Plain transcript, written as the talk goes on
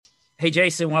Hey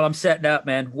Jason, while I'm setting up,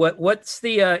 man, what's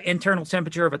the internal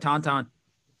temperature of a tauntaun?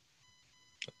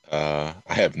 I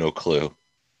have no clue.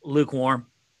 Lukewarm.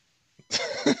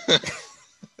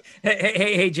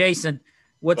 Hey, Jason,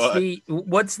 But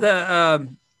what's the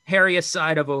hairiest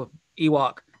side of a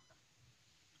Ewok?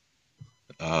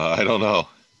 I don't know.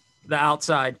 The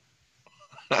outside.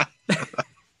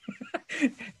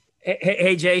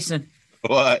 Hey, Jason,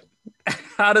 What?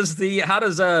 how does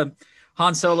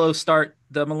Han Solo start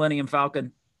the Millennium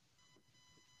Falcon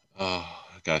Oh,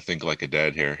 I gotta think like a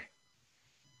dad here.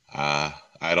 Uh,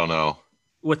 I don't know.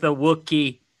 with a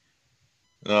Wookiee?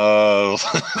 Oh,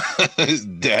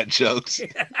 dad jokes.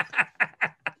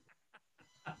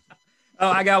 Oh,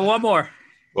 I got one more.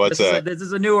 What's This is a that? this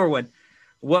is a newer one.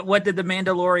 What did the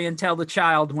Mandalorian tell the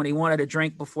child when he wanted a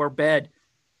drink before bed?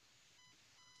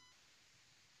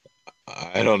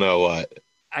 I don't know what.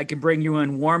 I can bring you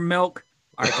in warm milk,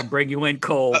 or I can bring you in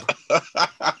cold.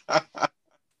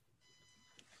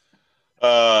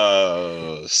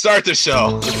 Start the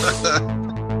show.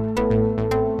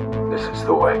 This is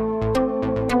the way.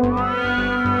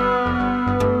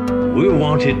 We're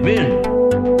wanted men.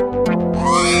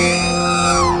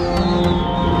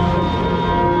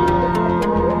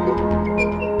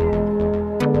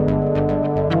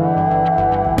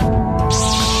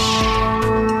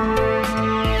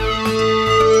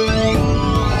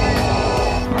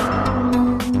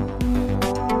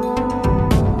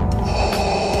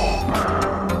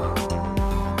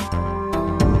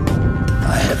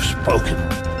 I have spoken.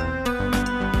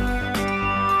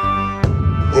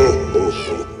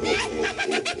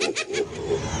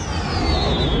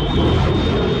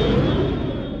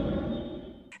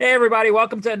 Hey, everybody,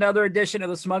 welcome to another edition of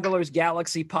the Smugglers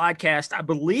Galaxy podcast. I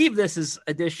believe this is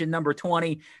edition number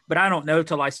 20, but I don't know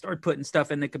till I start putting stuff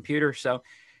in the computer. So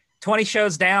 20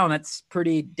 shows down, that's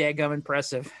pretty daggum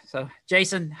impressive. So,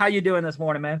 Jason, how you doing this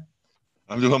morning, man?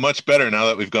 I'm doing much better now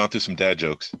that we've gone through some dad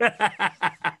jokes.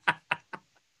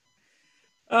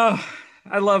 Oh,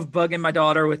 I love bugging my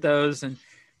daughter with those, and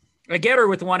I get her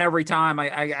with one every time.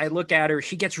 I look at her.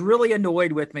 She gets really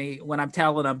annoyed with me when I'm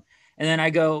telling them. And then I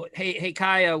go, hey,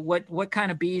 Kaya, what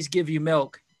kind of bees give you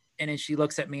milk? And then she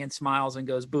looks at me and smiles and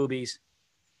goes, boobies.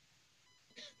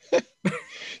 You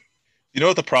know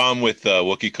what the problem with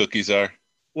Wookiee cookies are?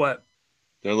 What?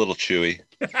 They're a little chewy.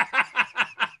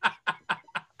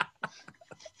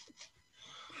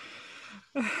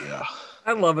 Yeah.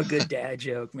 I love a good dad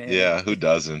joke, man. Yeah, who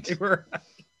doesn't? Right.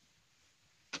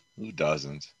 Who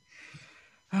doesn't?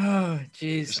 Oh,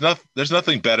 jeez. There's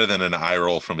nothing better than an eye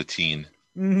roll from a teen.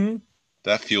 Mm-hmm.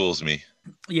 That fuels me.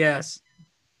 Yes.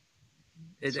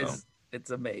 It So. is. It's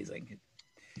amazing.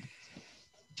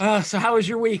 So how was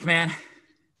your week, man?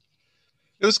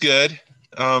 It was good.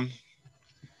 I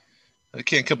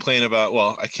can't complain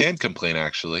I can complain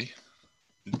actually.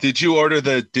 Did you order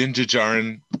the Din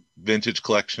Djarin vintage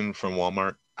collection from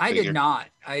Walmart? I figure? did not.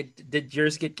 Did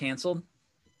yours get canceled?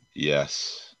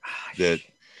 Yes. That.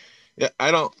 Yeah,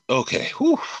 I don't. Okay.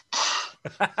 Whew.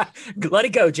 Let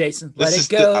it go, Jason. Let This it is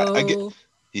go.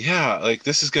 Yeah, like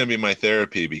this is gonna be my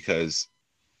therapy because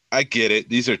I get it.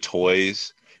 These are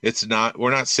toys.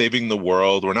 We're not saving the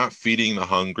world. We're not feeding the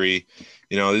hungry.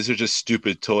 You know, these are just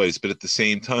stupid toys. But at the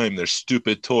same time, they're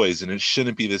stupid toys, and it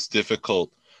shouldn't be this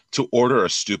difficult to order a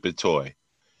stupid toy.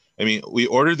 I mean, we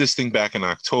ordered this thing back in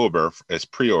October as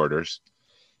pre-orders,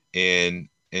 and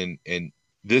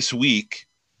this week,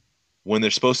 when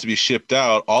they're supposed to be shipped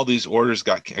out, all these orders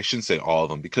I shouldn't say all of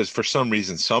them, because for some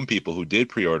reason, some people who did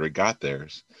pre-order got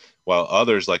theirs, while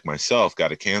others like myself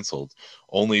got it canceled,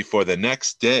 only for the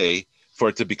next day for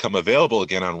it to become available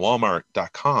again on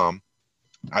Walmart.com.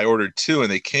 I ordered two and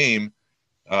they came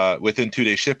within 2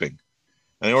 day shipping.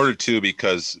 And I ordered two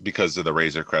because of the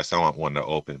Razor Crest. I want one to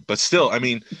open. But still, I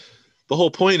mean, the whole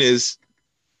point is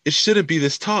it shouldn't be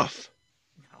this tough.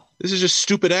 This is just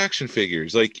stupid action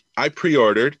figures. Like I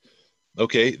pre-ordered.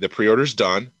 Okay, the pre-order's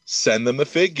done. Send them the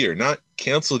figure, not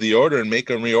cancel the order and make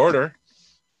them reorder.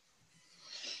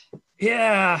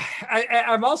 Yeah,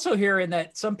 I'm also hearing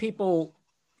that some people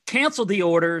canceled the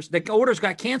orders. The orders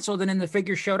got canceled, and then the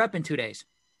figure showed up in 2 days.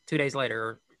 2 days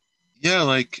later. Yeah,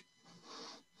 like,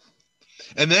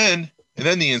 and then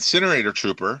the incinerator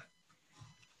trooper.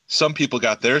 Some people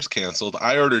got theirs canceled.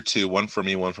 I ordered two, one for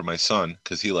me, one for my son,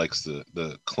 because he likes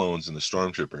the clones and the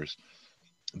stormtroopers.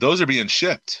 Those are being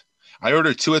shipped. I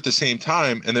ordered two at the same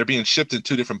time, and they're being shipped in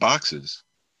two different boxes.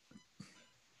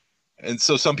 And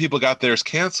so some people got theirs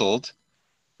canceled.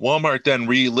 Walmart then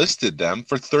relisted them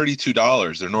for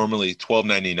 $32. They're normally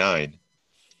 $12.99.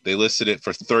 They listed it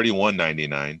for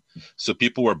 $31.99. So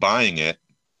people were buying it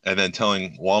and then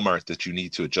telling Walmart that you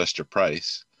need to adjust your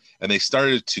price. And they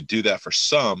started to do that for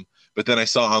some, but then I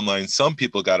saw online some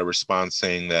people got a response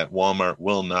saying that Walmart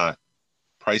will not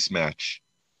price match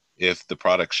if the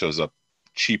product shows up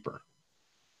cheaper.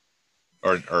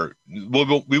 Or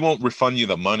we won't refund you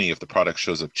the money if the product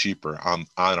shows up cheaper on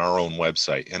our own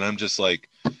website. And I'm just like,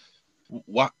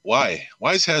 why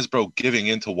is Hasbro giving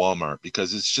into Walmart?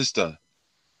 Because it's a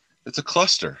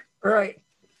cluster. Right.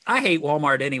 I hate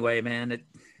Walmart anyway, man.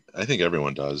 I think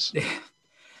everyone does.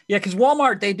 Yeah, because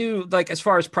Walmart, they do, like, as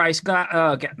far as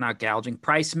not gouging,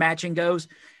 price matching goes.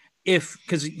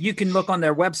 Because you can look on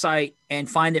their website and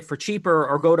find it for cheaper,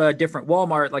 or go to a different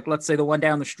Walmart. Like, let's say the one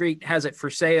down the street has it for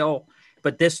sale,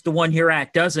 but the one you're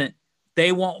at doesn't.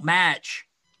 They won't match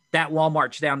that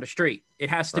Walmart's down the street. It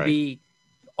has to be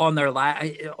on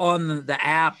on the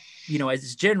app,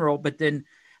 as general. But then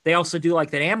they also do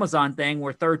like that Amazon thing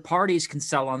where third parties can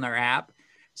sell on their app.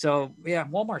 So yeah,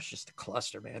 Walmart's just a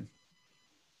cluster, man.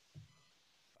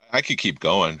 I could keep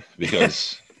going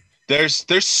because there's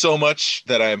so much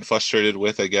that I am frustrated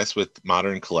with, I guess, with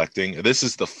modern collecting. This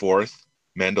is the fourth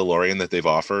Mandalorian that they've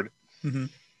offered. Mm-hmm.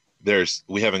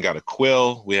 We haven't got a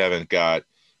Quill. We haven't got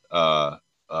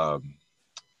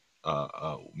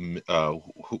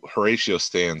Horatio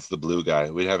Stans, the blue guy.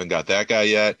 We haven't got that guy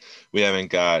yet. We haven't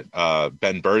got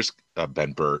Ben Burr's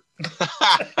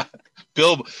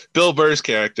Bill Burr's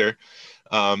character,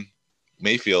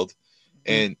 Mayfield.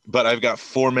 But I've got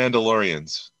 4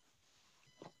 Mandalorians.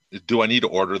 Do I need to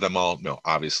order them all? No,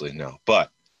 obviously no. But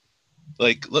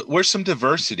like, where's some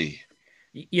diversity?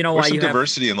 Where's some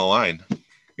diversity in the line?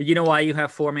 You know why you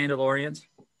have 4 Mandalorians?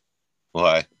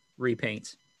 Why?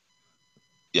 Repaints.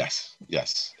 Yes.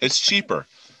 It's cheaper.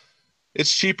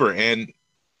 And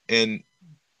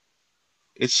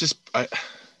it's just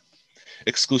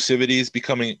exclusivity is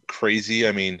becoming crazy.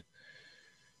 I mean,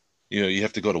 you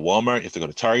have to go to Walmart, you have to go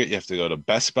to Target, you have to go to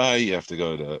Best Buy, you have to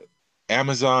go to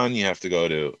Amazon, you have to go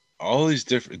to all these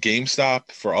different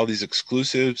GameStop for all these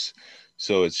exclusives.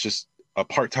 So it's just a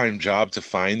part-time job to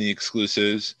find the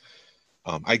exclusives.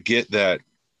 I get that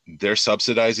they're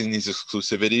subsidizing these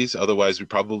exclusivities. Otherwise, we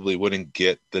probably wouldn't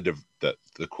get the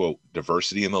quote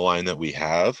diversity in the line that we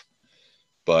have.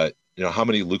 But how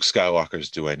many Luke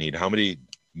Skywalkers do I need? How many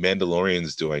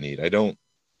Mandalorians do I need? I don't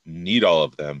need all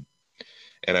of them.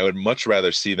 And I would much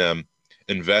rather see them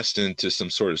invest into some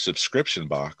sort of subscription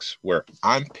box where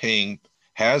I'm paying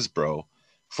Hasbro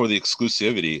for the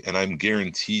exclusivity and I'm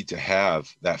guaranteed to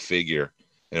have that figure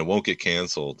and it won't get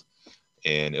canceled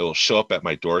and it will show up at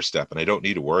my doorstep and I don't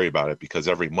need to worry about it because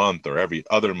every month or every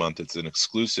other month it's an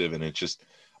exclusive and it just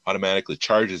automatically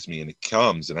charges me and it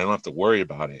comes and I don't have to worry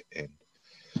about it. And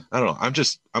I don't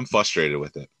know. I'm frustrated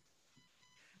with it.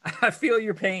 I feel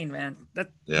your pain, man.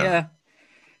 Yeah.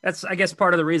 That's, I guess,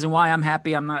 part of the reason why I'm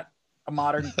happy I'm not a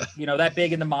modern, that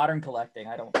big into modern collecting.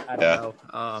 I don't know.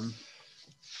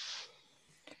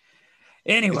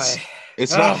 Anyway,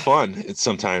 it's not fun. It's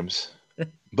sometimes,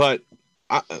 but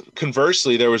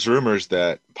conversely, there was rumors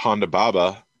that Ponda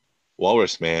Baba,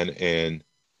 Walrus Man, and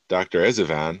Dr.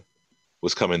 Ezevan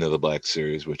was coming to the Black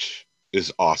Series, which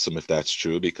is awesome if that's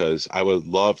true, because I would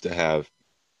love to have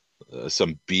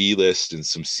some B-list and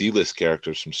some C-list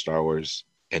characters from Star Wars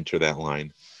enter that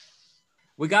line.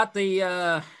 We got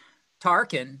the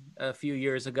Tarkin a few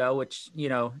years ago, which,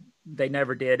 they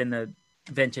never did in the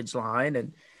vintage line.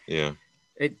 And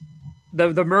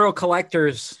the Merle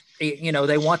collectors,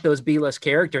 they want those B-list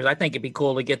characters. I think it'd be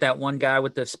cool to get that one guy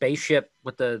with the spaceship,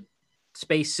 with the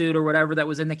space suit or whatever that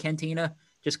was in the cantina,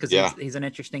 just because he's an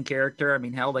interesting character. I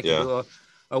mean, hell, they could do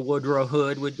a Woodrow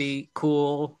Hood would be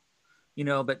cool,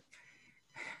 but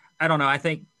I don't know. I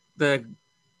think the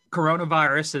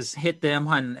coronavirus has hit them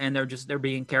and they're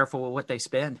being careful with what they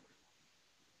spend.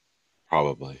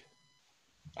 Probably.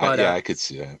 But, I could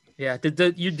see that. Yeah.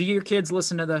 Do your kids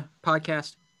listen to the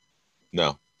podcast?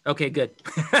 No. Okay, good.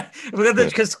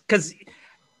 Because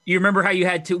you remember how you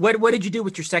had to, what did you do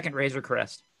with your second Razor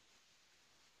Crest?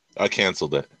 I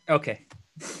canceled it. Okay.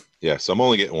 Yeah. So I'm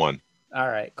only getting one. All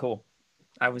right, cool.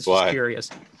 I was just curious.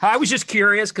 I was just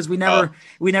curious because we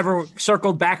never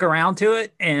circled back around to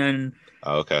it. And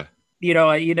okay. You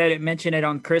didn't mention it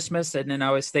on Christmas, and then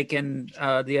I was thinking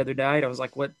the other night, I was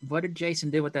like, what did Jason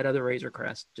do with that other Razor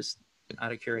Crest? Just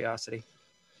out of curiosity.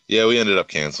 Yeah, we ended up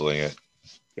canceling it.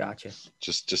 Gotcha.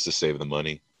 Just to save the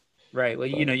money. Right. Well,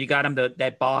 you got him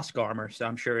that Boss armor, so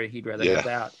I'm sure he'd rather have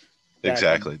that.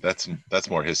 Exactly. That's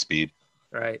more his speed.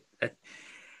 Right.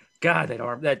 God, that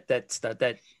arm,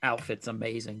 that outfit's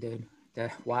amazing, dude.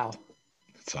 Wow.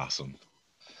 It's awesome.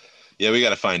 Yeah, we got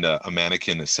to find a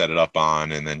mannequin to set it up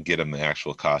on and then get him the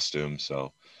actual costume.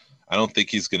 So I don't think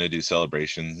he's going to do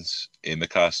celebrations in the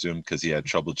costume because he had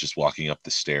trouble just walking up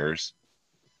the stairs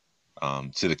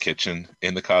to the kitchen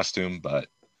in the costume. But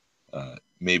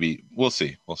maybe we'll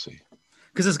see. We'll see.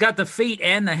 Because it's got the feet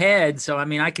and the head, so I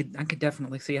mean, I could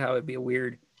definitely see how it'd be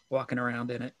weird walking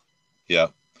around in it. Yeah.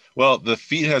 Well, the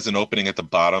feet has an opening at the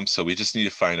bottom, so we just need to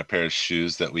find a pair of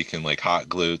shoes that we can like hot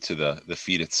glue to the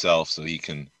feet itself, so he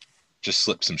can just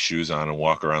slip some shoes on and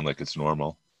walk around like it's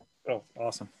normal. Oh,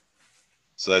 awesome.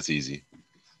 So that's easy.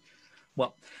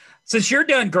 Well, since you're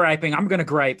done griping, I'm going to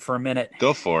gripe for a minute.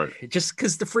 Go for it. Just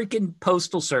because the freaking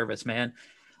postal service, man.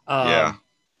 Yeah.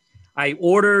 I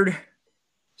ordered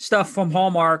stuff from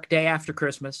Hallmark day after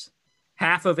Christmas.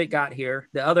 Half of it got here.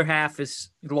 The other half is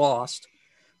lost.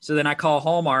 So then I call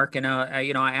Hallmark and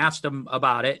I asked them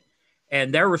about it,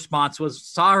 and their response was,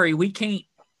 "Sorry, we can't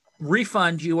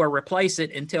refund you or replace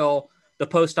it until the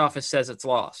post office says it's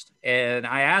lost." And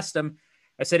I asked them,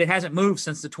 I said, "It hasn't moved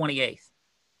since the 28th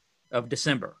of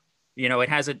December. It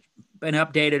hasn't been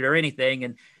updated or anything."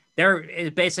 And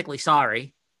they're basically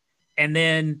sorry. And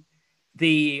then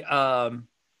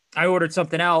I ordered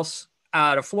something else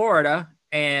out of Florida,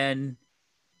 and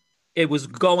it was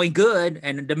going good.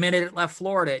 And the minute it left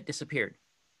Florida, it disappeared.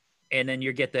 And then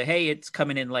you get hey, it's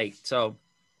coming in late. So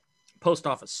post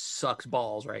office sucks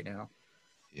balls right now.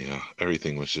 Yeah,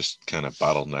 everything was just kind of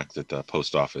bottlenecked at the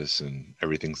post office, and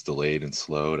everything's delayed and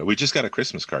slowed. We just got a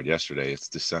Christmas card yesterday.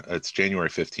 It's January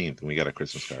 15th, and we got a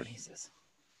Christmas card. Jesus.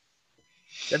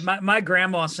 My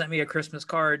grandma sent me a Christmas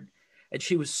card, and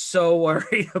she was so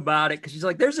worried about it because she's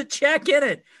like, "There's a check in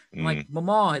it." I'm like,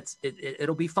 "Mama,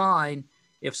 it'll be fine.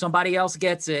 If somebody else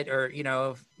gets it, or,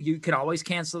 you can always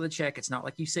cancel the check. It's not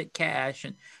like you sent cash."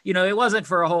 And, it wasn't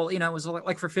for a whole, it was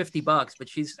like for $50, but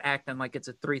she's acting like it's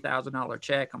a $3,000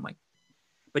 check. I'm like,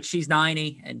 but she's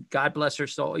 90 and God bless her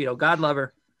soul, God love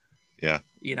her. Yeah.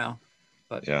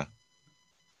 But yeah.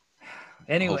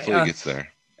 Anyway. Hopefully it gets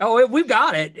there. Oh, we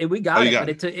got it. We got it. Got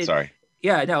but it. Sorry.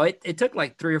 Yeah, no, it took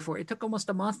like 3 or 4. It took almost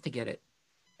a month to get it.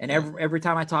 And every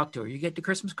time I talk to her, "You get the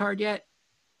Christmas card yet?"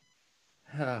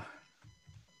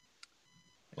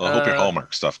 Well, I hope your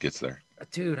Hallmark stuff gets there.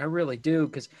 Dude, I really do,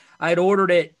 because I had ordered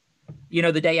it,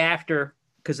 the day after,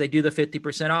 because they do the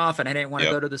 50% off, and I didn't want to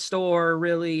go to the store,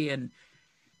 really. And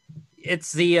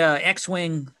it's the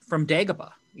X-Wing from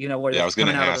Dagobah, where I was going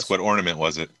to ask, what ornament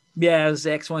was it? Yeah, it was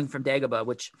the X-Wing from Dagobah,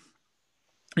 which,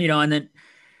 and then,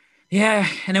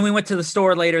 and then we went to the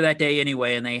store later that day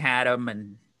anyway, and they had them,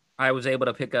 and I was able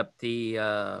to pick up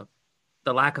the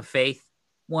Lack of Faith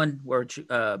one, where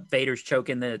Vader's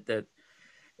choking the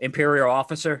Imperial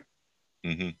officer.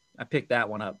 Mm-hmm. I picked that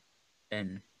one up,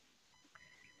 and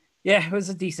it was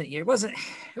a decent year. It was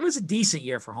a decent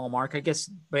year for Hallmark. I guess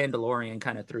Mandalorian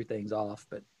kind of threw things off,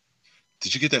 but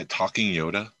did you get that talking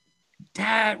Yoda?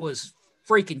 That was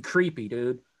freaking creepy,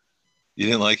 dude. You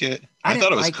didn't like it? I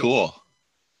thought it was cool.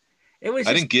 It was.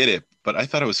 I didn't get it, but I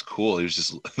thought it was cool. It was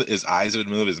just his eyes would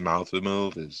move, his mouth would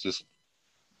move. It's just,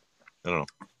 I don't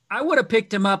know. I would have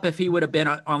picked him up if he would have been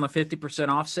on the 50%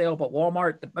 off sale, but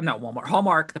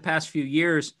Hallmark the past few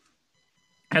years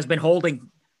has been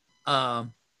holding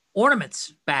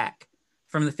ornaments back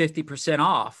from the 50%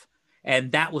 off,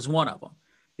 and that was one of them.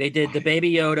 They did the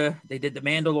Baby Yoda, they did the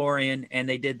Mandalorian, and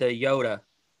they did the Yoda,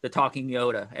 the talking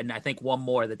Yoda, and I think one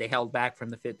more that they held back from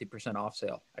the 50% off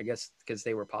sale, I guess because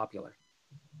they were popular.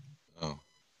 Oh,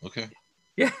 okay.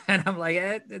 Yeah, and I'm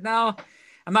like, no.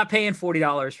 I'm not paying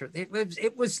 $40 for it.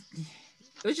 It was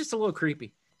just a little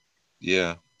creepy.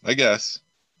 Yeah, I guess.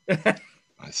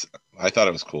 I thought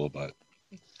it was cool, but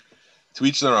to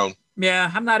each their own. Yeah,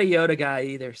 I'm not a Yoda guy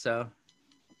either, so.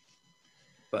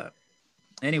 But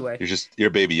anyway, you're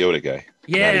a Baby Yoda guy.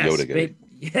 Yeah, Yoda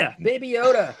guy. Baby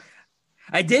Yoda.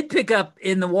 I did pick up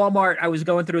in the Walmart. I was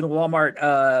going through the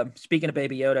Walmart. Speaking of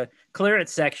Baby Yoda,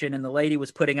 clearance section, and the lady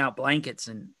was putting out blankets,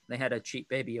 and they had a cheap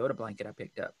Baby Yoda blanket I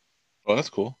picked up. Oh,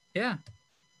 that's cool. Yeah.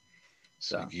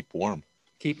 So keep warm.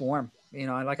 Keep warm.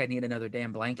 I need another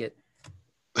damn blanket.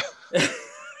 Yeah,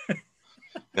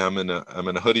 I'm in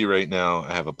a hoodie right now.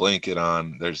 I have a blanket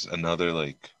on. There's another,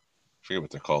 I forget what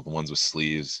they're called, the ones with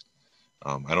sleeves.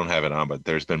 I don't have it on, but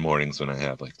there's been mornings when I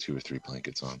have 2 or 3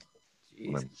 blankets on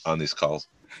when I'm on these calls.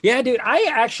 Yeah, dude. I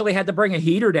actually had to bring a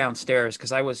heater downstairs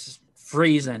because I was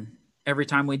freezing every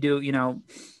time we do,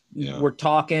 we're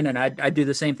talking, and I do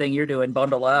the same thing you're doing,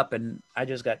 bundle up, and I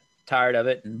just got tired of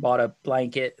it and bought a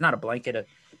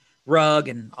rug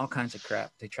and all kinds of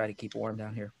crap to try to keep warm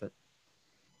down here. But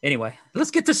anyway,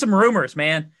 let's get to some rumors,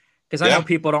 man, because I know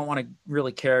people don't want to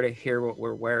really care to hear what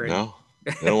we're wearing. No,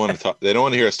 they don't want to talk. They don't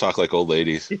want to hear us talk like old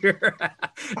ladies. Dude,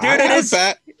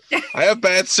 I have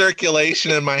bad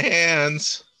circulation in my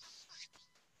hands.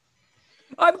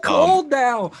 I'm cold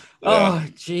now. Yeah. Oh,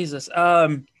 Jesus.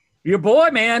 Your boy,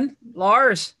 man,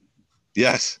 Lars.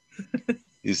 Yes.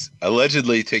 He's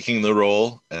allegedly taking the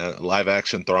role live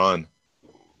action Thrawn,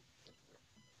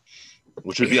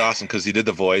 which would be awesome because he did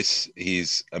the voice.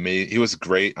 He's amazing. He was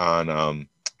great on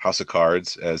House of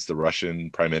Cards as the Russian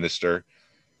prime minister.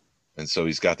 And so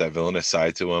he's got that villainous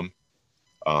side to him.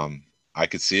 I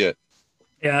could see it.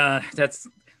 Yeah,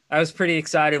 I was pretty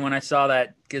excited when I saw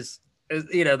that because,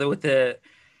 with the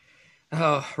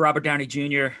Robert Downey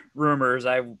Jr. rumors,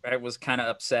 I was kind of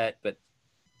upset. But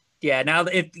yeah, now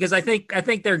because I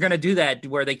think they're going to do that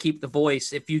where they keep the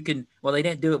voice. If you can, well, they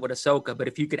didn't do it with Ahsoka, but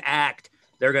if you could act,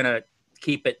 they're going to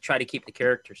try to keep the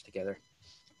characters together.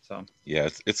 So yeah,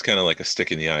 it's kind of like a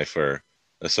stick in the eye for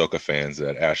Ahsoka fans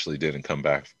that Ashley didn't come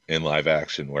back in live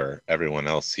action, where everyone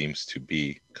else seems to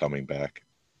be coming back.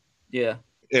 Yeah.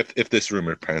 If this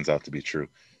rumor pans out to be true,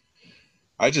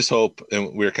 I just hope,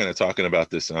 and we were kind of talking about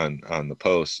this on the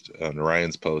post, on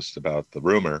Ryan's post about the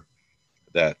rumor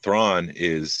that Thrawn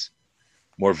is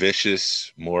more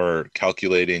vicious, more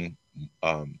calculating.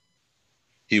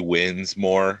 He wins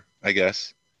more, I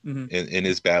guess, in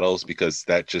his battles, because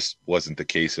that just wasn't the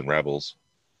case in Rebels.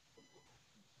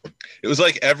 It was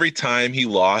like every time he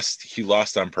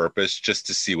lost on purpose just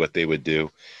to see what they would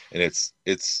do. And it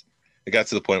got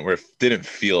to the point where it didn't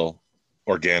feel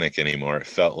organic anymore. It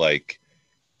felt like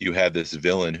you had this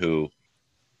villain who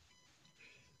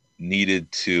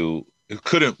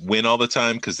couldn't win all the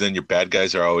time, because then your bad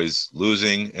guys are always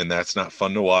losing, and that's not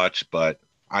fun to watch. But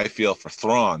I feel for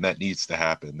Thrawn, that needs to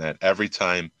happen, that every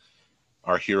time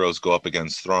our heroes go up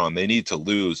against Thrawn, they need to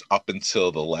lose up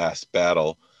until the last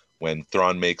battle, when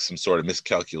Thrawn makes some sort of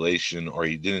miscalculation or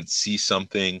he didn't see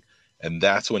something, and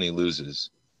that's when he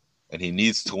loses. And he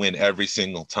needs to win every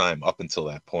single time up until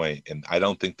that point. And I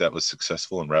don't think that was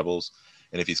successful in Rebels.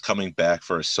 And if he's coming back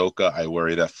for Ahsoka, I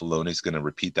worry that Filoni's going to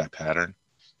repeat that pattern.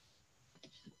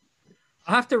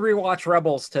 I'll have to rewatch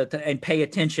Rebels and pay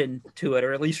attention to it,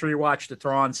 or at least rewatch the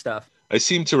Thrawn stuff. I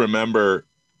seem to remember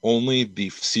only the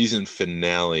season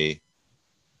finale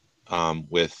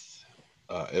with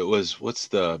it was, what's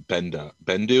the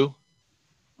Bendu?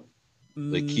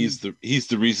 Like he's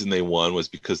the reason they won was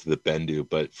because of the Bendu.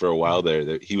 But for a while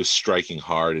there he was striking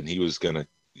hard, and he was gonna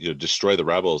destroy the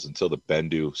Rebels until the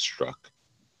Bendu struck.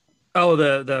 Oh,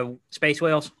 the space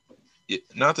whales?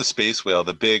 Not the space whale,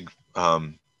 the big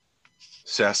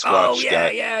Sasquatch. Oh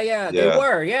yeah, guy. yeah. They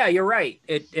were. Yeah, you're right.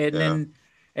 Then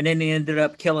he ended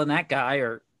up killing that guy,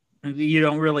 or you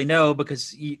don't really know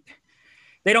because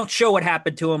they don't show what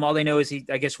happened to him. All they know is he,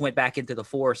 I guess, went back into the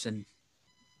Force. And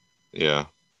yeah.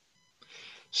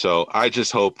 So I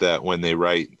just hope that when they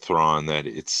write Thrawn, that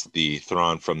it's the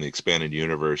Thrawn from the expanded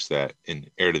universe that in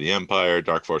Heir to the Empire,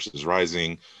 Dark Forces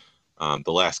Rising,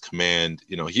 The Last Command,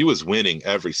 he was winning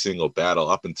every single battle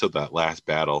up until that last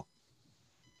battle.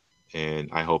 And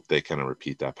I hope they kind of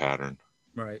repeat that pattern.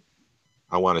 Right.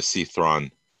 I want to see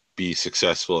Thrawn be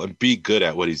successful and be good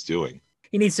at what he's doing.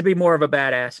 He needs to be more of a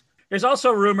badass. There's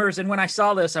also rumors, and when I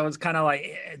saw this, I was kind of like,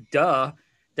 duh,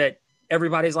 that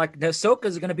everybody's like,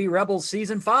 Ahsoka's going to be Rebels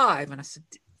season 5. And I said,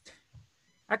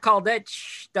 I called that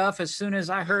stuff as soon as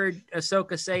I heard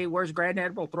Ahsoka say, "Where's Grand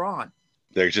Admiral Thrawn?"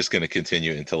 They're just going to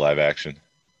continue into live action.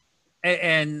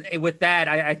 And with that,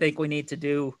 I think we need to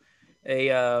do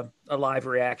a live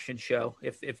reaction show.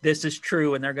 If this is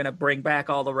true and they're going to bring back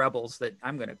all the Rebels, that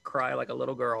I'm going to cry like a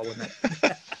little girl when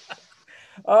that.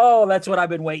 Oh, that's what I've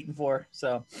been waiting for.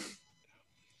 So.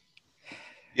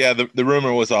 Yeah, the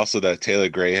rumor was also that Taylor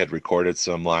Gray had recorded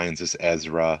some lines as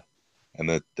Ezra, and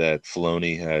that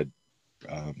Filoni had,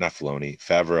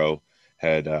 Favreau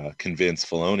had convinced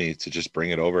Filoni to just bring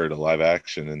it over to live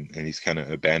action, and he's kind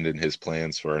of abandoned his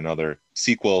plans for another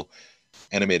sequel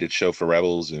animated show for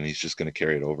Rebels, and he's just going to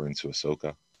carry it over into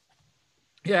Ahsoka.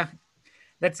 Yeah.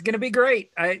 That's going to be great.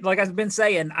 Like I've been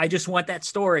saying, I just want that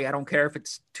story. I don't care if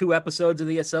it's 2 episodes of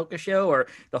the Ahsoka show or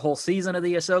the whole season of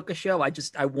the Ahsoka show.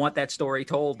 I want that story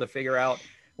told to figure out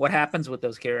what happens with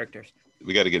those characters.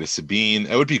 We got to get a Sabine.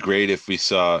 It would be great if we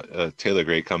saw Taylor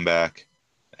Gray come back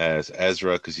as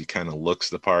Ezra, because he kind of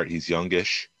looks the part. He's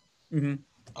youngish.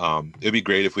 Mm-hmm. It'd be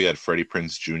great if we had Freddie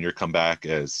Prinze Jr. come back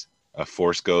as a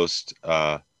Force Ghost,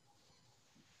 Kanan.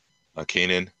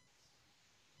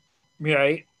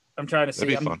 Right. I'm trying to see.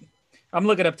 That'd be fun. I'm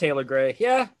looking up Taylor Gray.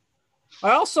 Yeah.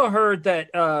 I also heard that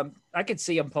I could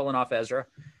see him pulling off Ezra.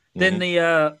 Then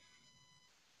the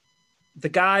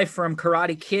guy from Cobra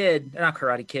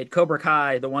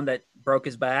Kai, the one that broke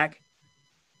his back.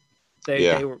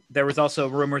 There was also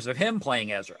rumors of him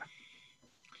playing Ezra.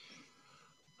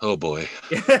 Oh boy.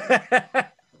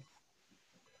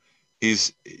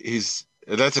 He's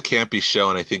That's a campy show,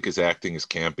 and I think his acting is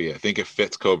campy. I think it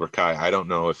fits Cobra Kai. I don't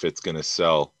know if it's going to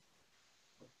sell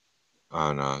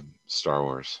on Star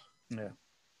Wars. Yeah.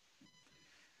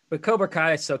 But Cobra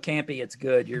Kai is so campy, it's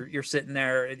good. You're sitting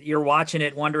there, you're watching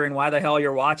it, wondering why the hell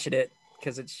you're watching it,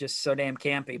 because it's just so damn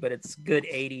campy. But it's good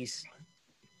 '80s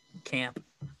camp.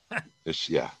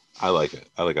 Yeah, I like it.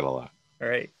 I like it a lot. All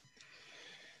right.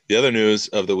 The other news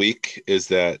of the week is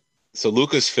that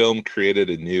Lucasfilm created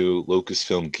a new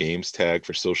Lucasfilm Games tag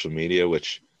for social media,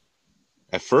 which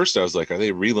at first I was like, are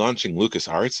they relaunching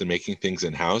LucasArts and making things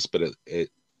in-house? But it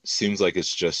seems like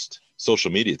it's just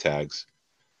social media tags.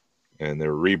 And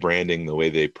they're rebranding the way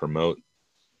they promote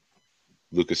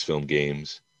Lucasfilm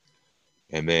games.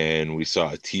 And then we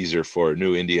saw a teaser for a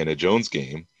new Indiana Jones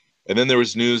game. And then there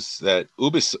was news that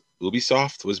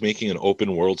Ubisoft was making an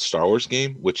open world Star Wars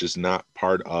game, which is not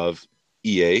part of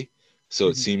EA. So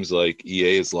it seems like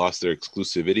EA has lost their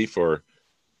exclusivity for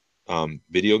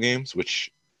video games,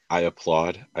 which I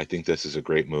applaud. I think this is a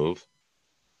great move.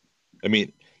 I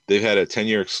mean, they've had a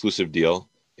 10-year exclusive deal.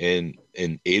 And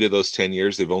in 8 of those 10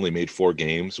 years, they've only made 4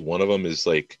 games. One of them is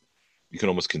like, you can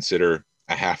almost consider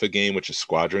a half a game, which is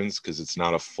Squadrons, because it's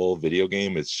not a full video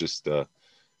game. It's just the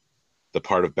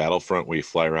part of Battlefront where you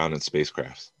fly around in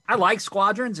spacecrafts. I like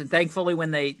Squadrons, and thankfully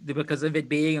because of it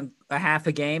being a half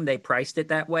a game, they priced it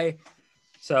that way.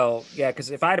 So yeah, because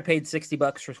if I'd have paid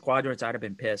 $60 for Squadrons, I'd have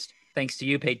been pissed. Thanks to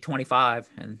you, paid $25,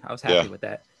 and I was happy with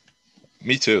that.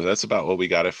 Me too. That's about what we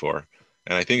got it for.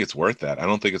 And I think it's worth that. I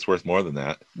don't think it's worth more than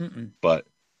that. But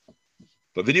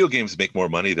video games make more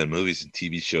money than movies and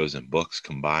TV shows and books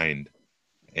combined.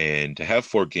 And to have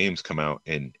 4 games come out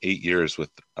in 8 years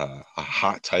with a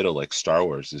hot title like Star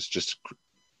Wars is just,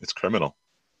 it's criminal.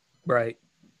 Right.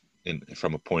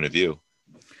 From a point of view.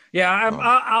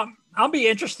 Yeah, I'll be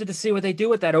interested to see what they do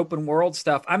with that open world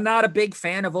stuff. I'm not a big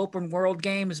fan of open world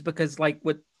games because like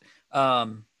with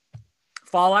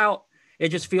Fallout, it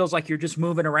just feels like you're just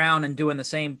moving around and doing the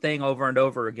same thing over and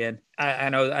over again. I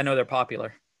know they're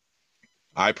popular.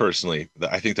 I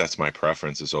think that's my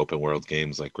preference is open world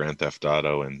games like Grand Theft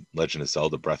Auto and Legend of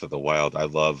Zelda Breath of the Wild. I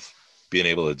love being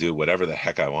able to do whatever the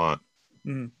heck I want.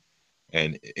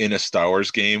 And in a Star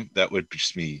Wars game, that would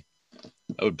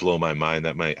blow my mind.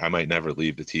 I might never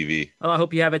leave the TV. Well, I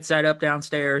hope you have it set up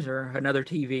downstairs or another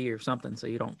TV or something so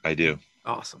you don't. I do.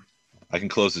 Awesome. I can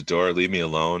close the door, leave me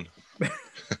alone.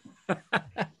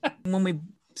 When we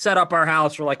set up our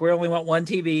house, we're like, we only want one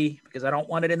TV because I don't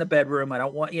want it in the bedroom. I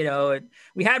don't want,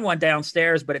 we had one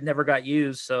downstairs, but it never got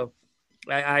used. So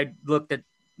I looked at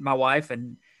my wife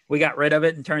and we got rid of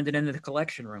it and turned it into the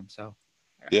collection room. So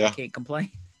I can't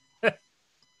complain.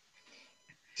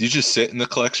 Do you just sit in the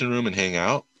collection room and hang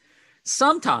out?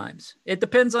 Sometimes. It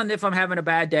depends on if I'm having a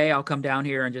bad day. I'll come down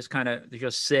here and just kind of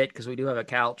just sit because we do have a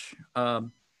couch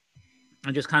and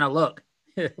just kind of look,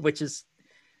 which is,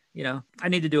 I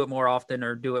need to do it more often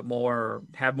or do it more or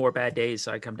have more bad days.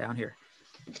 So I come down here.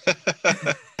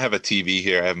 I have a TV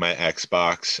here. I have my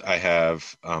Xbox. I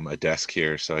have a desk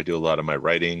here. So I do a lot of my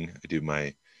writing. I do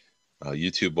my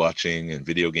YouTube watching and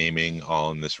video gaming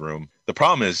all in this room. The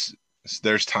problem is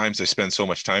there's times I spend so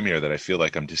much time here that I feel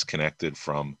like I'm disconnected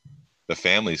from the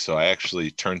family. So I actually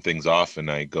turn things off and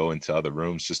I go into other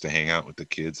rooms just to hang out with the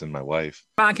kids and my wife.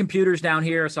 My computer's down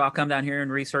here. So I'll come down here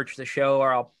and research the show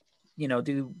or I'll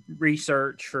do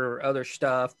research for other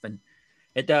stuff. And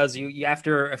it does you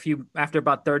after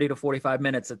about 30 to 45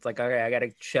 minutes, it's like, okay, I got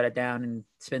to shut it down and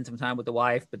spend some time with the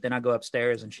wife. But then I go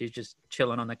upstairs and she's just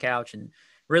chilling on the couch and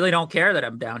really don't care that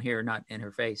I'm down here, not in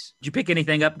her face. Did you pick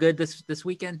anything up good this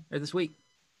weekend or this week?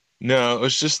 No, it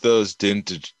was just those The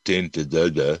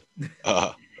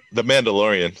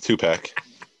Mandalorian 2-pack.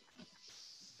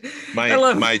 I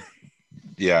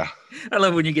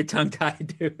love when you get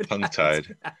tongue-tied, dude.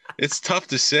 Tongue-tied. It's tough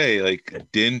to say, like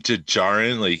Din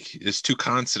Djarin, like it's 2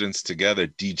 consonants together,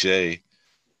 DJ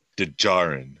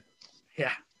Djarin.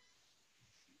 Yeah.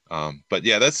 But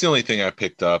yeah, that's the only thing I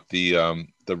picked up. The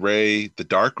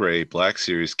Dark Ray Black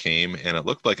Series came and it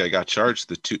looked like I got charged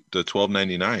the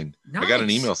 $12.99. Nice. I got an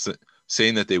email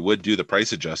saying that they would do the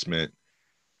price adjustment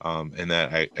and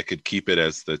that I could keep it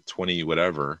as the 20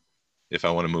 whatever if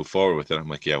I want to move forward with it. I'm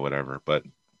like, yeah, whatever. But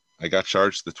I got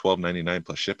charged the $12.99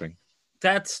 plus shipping.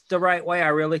 That's the right way. I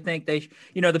really think they,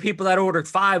 the people that ordered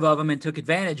 5 of them and took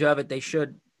advantage of it, they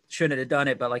shouldn't have done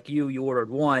it. But like you ordered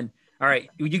 1. All right,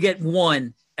 you get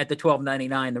 1 at the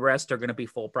 $12.99. The rest are going to be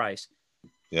full price.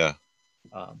 Yeah.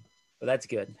 But that's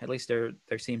good. At least there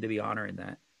seemed to be honor in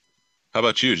that. How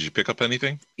about you? Did you pick up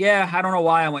anything? Yeah, I don't know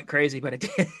why I went crazy, but I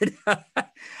did.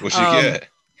 What'd you get?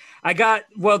 I got,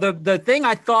 the thing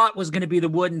I thought was going to be the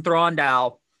wooden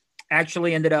Throndahl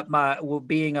actually ended up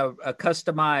being a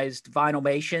customized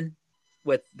Vinylmation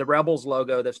with the Rebels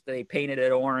logo. They painted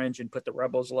it orange and put the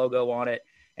Rebels logo on it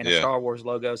and a Star Wars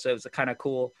logo. So it was a kind of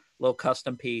cool little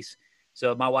custom piece.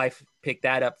 So my wife picked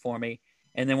that up for me.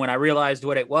 And then when I realized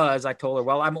what it was, I told her,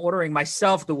 well, I'm ordering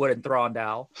myself the wooden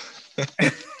Thranduil.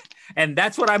 And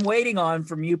that's what I'm waiting on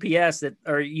from UPS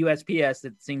or USPS.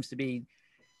 That seems to be,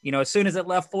 as soon as it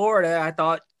left Florida, I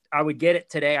thought I would get it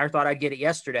today. I thought I'd get it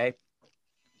yesterday.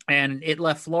 And it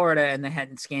left Florida and they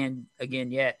hadn't scanned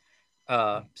again yet.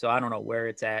 So I don't know where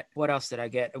it's at. What else did I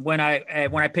get? When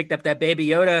I picked up that Baby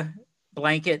Yoda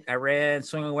blanket, I ran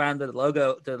swinging around to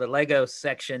the Lego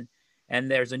section,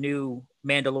 and there's a new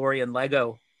Mandalorian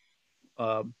Lego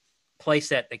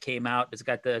playset that came out. It's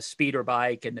got the speeder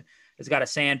bike and it's got a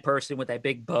sand person with that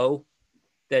big bow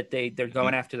that they're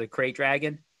going after the crate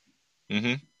dragon.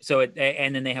 Mm-hmm. So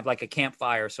and then they have like a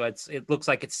campfire. So it looks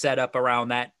like it's set up around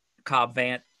that Cobb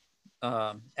Vanth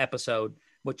episode,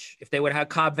 which if they would have had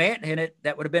Cobb Vanth in it,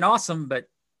 that would have been awesome. But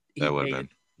that would have been.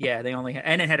 Yeah, they only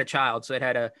and it had a child. So it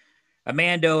had a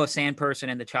Mando, a sand person,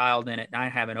 and the child in it. And I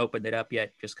haven't opened it up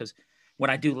yet just because when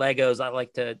I do Legos, I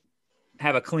like to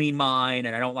have a clean mind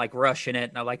and I don't like rushing it.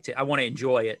 And I want to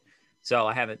enjoy it. So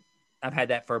I've had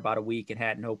that for about a week and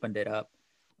hadn't opened it up.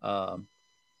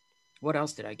 What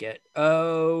else did I get?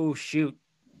 Oh, shoot.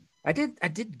 I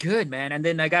did good, man. And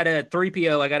then I got a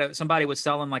 3PO. Somebody was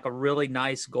selling like a really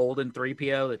nice golden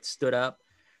 3PO that stood up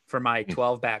for my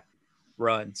 12-back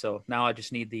run. So now I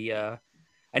just need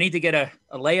I need to get a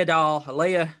Leia doll, a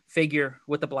Leia figure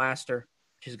with a blaster,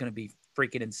 which is going to be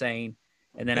freaking insane.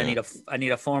 And then I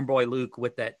need a Farm Boy Luke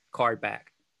with that card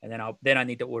back. And then I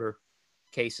need to order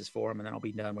cases for him, and then I'll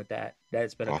be done with that.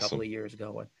 That's been a couple of years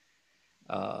going.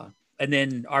 And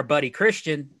then our buddy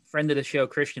Christian, friend of the show,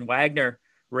 Christian Wagner,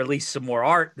 released some more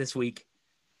art this week,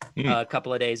 a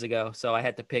couple of days ago. So I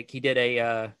had to pick. He did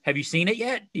have you seen it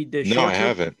yet? No, I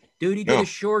haven't. Dude, he did a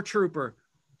Shore Trooper.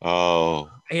 Oh.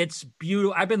 It's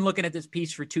beautiful. I've been looking at this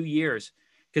piece for 2 years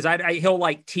because he'll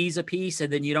like tease a piece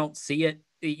and then you don't see it,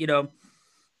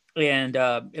 and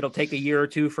it'll take a year or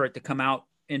two for it to come out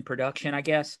in production, I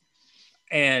guess.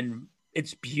 And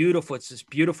it's beautiful. It's this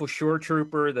beautiful Shore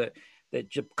Trooper. The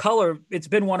color,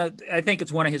 I think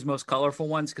it's one of his most colorful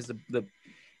ones because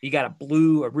you got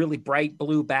a really bright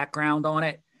blue background on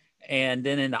it. And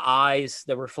then in the eyes,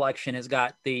 the reflection has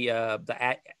got the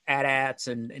AT-ATs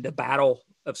and the battle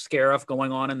of Scarif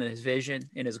going on in his vision,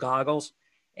 in his goggles.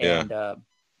 And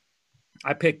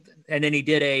I picked, and then he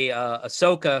did a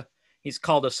Ahsoka. He's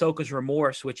called Ahsoka's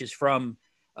Remorse, which is from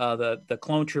the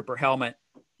Clone Trooper helmet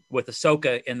with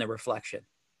Ahsoka in the reflection.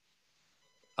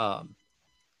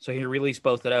 So he released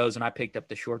both of those, and I picked up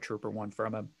the Shore Trooper one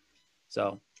from him.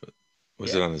 So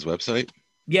was it on his website?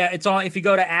 Yeah, it's on. If you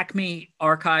go to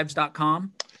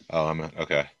acmearchives.com. Oh,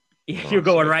 okay. You're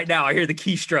going right now. I hear the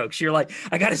keystrokes. You're like,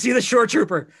 I got to see the Shore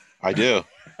Trooper. I do.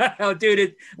 Oh,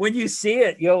 dude, when you see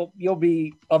it, you'll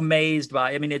be amazed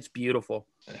by it. I mean, it's beautiful.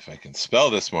 If I can spell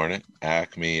this morning,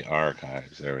 Acme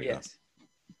Archives. There we go.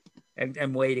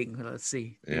 I'm waiting. Let's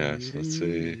see. Yes, let's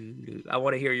see. I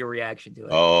want to hear your reaction to it.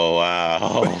 Oh,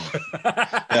 wow.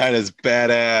 That is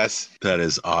badass. That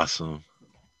is awesome.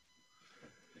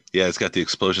 Yeah, it's got the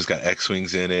explosions, got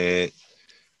X-Wings in it.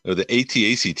 Oh, the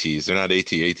AT-ACTs. They're not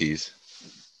AT-ATs.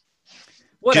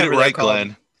 Whatever. Get it right,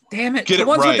 Glenn. Damn it. Get the it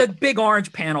ones right. with the big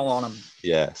orange panel on them.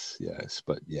 Yes.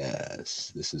 But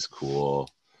yes, this is cool.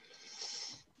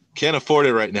 Can't afford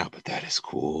it right now, but that is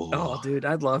cool. Oh, dude,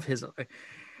 I love his.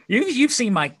 You've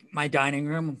seen my dining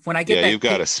room. When I get you've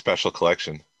got a special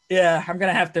collection. Yeah, I'm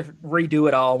gonna have to redo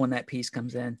it all when that piece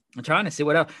comes in. I'm trying to see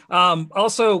what else.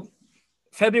 Also,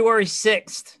 February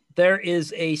 6th, there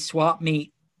is a swap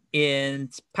meet in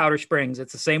Powder Springs.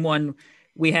 It's the same one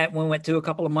we went to a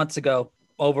couple of months ago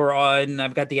over on.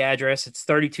 I've got the address. It's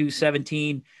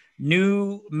 3217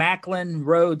 New Macklin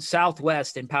Road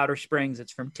Southwest in Powder Springs.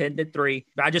 It's from 10 to 3.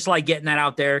 I just like getting that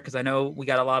out there because I know we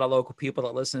got a lot of local people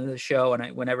that listen to the show.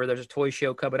 And whenever there's a toy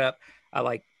show coming up, I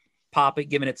like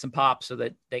giving it some pop so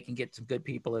that they can get some good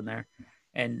people in there.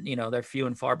 And, they're few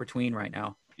and far between right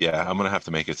now. Yeah, I'm going to have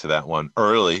to make it to that one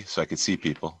early so I could see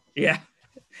people. Yeah.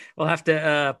 We'll have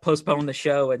to postpone the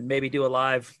show and maybe do a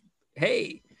live,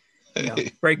 hey,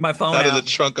 break my phone out of the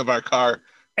trunk of our car.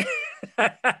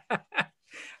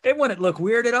 It wouldn't look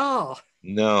weird at all.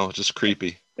 No, just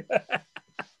creepy.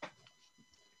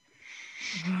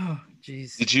 Oh,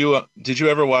 jeez. Did you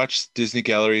ever watch Disney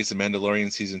Galleries The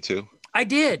Mandalorian season 2? I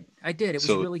did. It was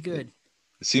really good.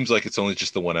 It seems like it's only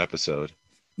just the one episode.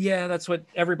 Yeah, that's what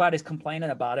everybody's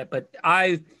complaining about it. But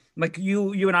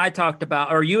you and I talked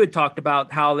about, or you had talked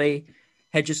about how they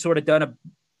had just sort of done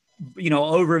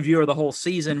overview of the whole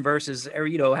season versus,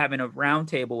 having a round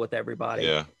table with everybody.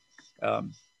 Yeah.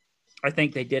 I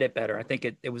think they did it better. I think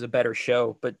it was a better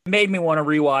show, but it made me want to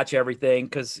rewatch everything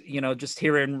because, just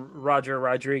hearing Robert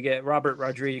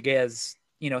Rodriguez,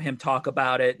 him talk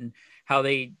about it and how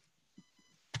they,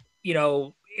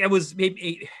 it was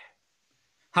maybe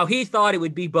how he thought it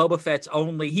would be Boba Fett's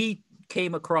only, he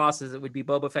came across as it would be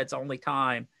Boba Fett's only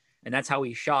time. And that's how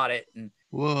he shot it. And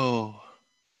whoa.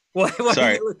 What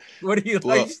Sorry. What do you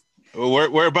like?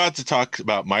 Well, we're about to talk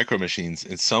about Micro Machines,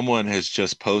 and someone has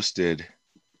just posted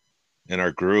in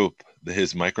our group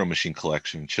his Micro Machine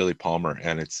collection, Chili Palmer,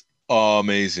 and it's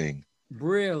amazing.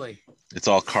 Really? It's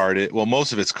all carded. Well,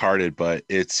 most of it's carded, but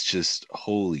it's just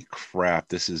holy crap.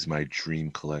 This is my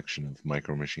dream collection of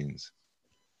Micro Machines.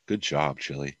 Good job,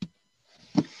 Chili.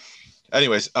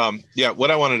 Anyways,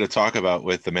 what I wanted to talk about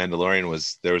with The Mandalorian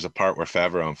was there was a part where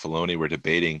Favreau and Filoni were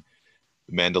debating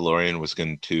The Mandalorian was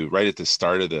going to, right at the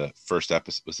start of the first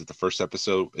episode, was it the first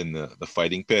episode in the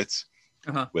fighting pits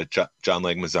with John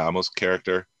Leguizamo's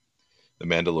character? The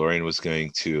Mandalorian was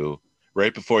going to,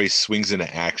 right before he swings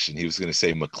into action, he was going to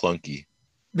say McClunky.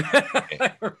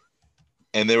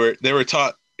 And they were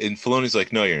taught, and Filoni's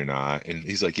like, no, you're not. And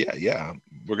he's like, yeah,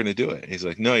 we're going to do it. And he's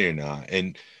like, no, you're not.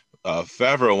 And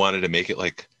Favreau wanted to make it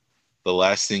like the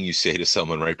last thing you say to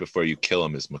someone right before you kill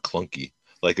him is McClunky.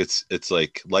 Like it's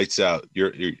like lights out.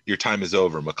 Your time is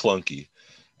over, McClunky.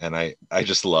 And I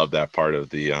just love that part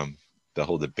of the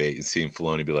whole debate and seeing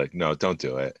Filoni be like, no, don't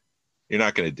do it. You're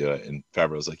not going to do it. And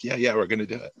Favreau's like, yeah, we're going to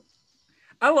do it.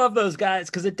 I love those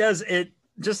guys because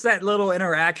just that little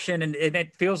interaction, and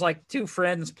it feels like two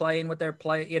friends playing with their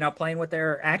playing with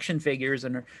their action figures,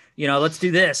 and let's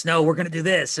do this. No, we're going to do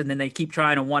this, and then they keep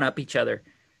trying to one up each other.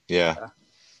 Yeah.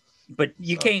 But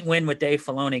you can't win with Dave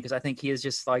Filoni because I think he is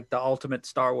just like the ultimate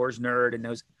Star Wars nerd and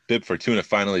knows. Bib Fortuna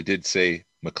finally did say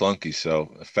McClunky,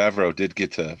 so Favreau did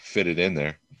get to fit it in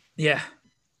there. Yeah.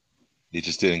 He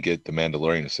just didn't get the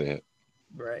Mandalorian to say it.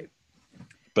 Right.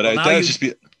 But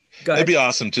it'd be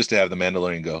awesome just to have the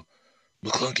Mandalorian go,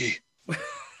 McClunky.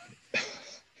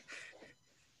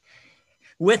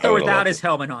 With or without his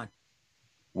helmet on?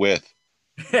 With.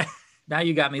 Now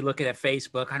you got me looking at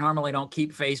Facebook. I normally don't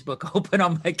keep Facebook open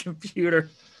on my computer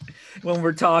when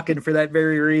we're talking for that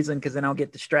very reason, because then I'll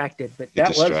get distracted. But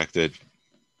that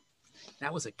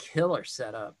was a killer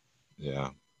setup.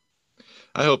 Yeah.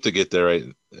 I hope to get there.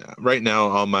 Right now,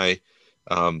 all my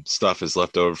stuff is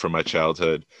left over from my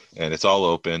childhood, and it's all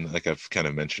open, like I've kind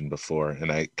of mentioned before.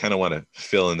 And I kind of want to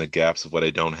fill in the gaps of what I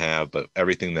don't have, but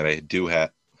everything that I do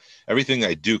have, everything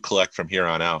I do collect from here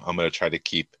on out, I'm going to try to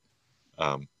keep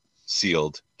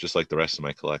sealed, just like the rest of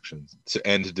my collection,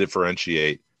 and to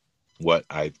differentiate what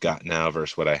I've got now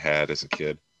versus what I had as a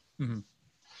kid. Mm-hmm.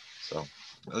 So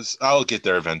I'll get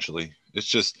there eventually. It's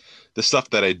just the stuff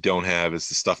that I don't have is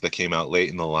the stuff that came out late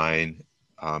in the line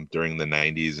during the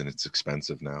 90s, and it's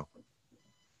expensive now.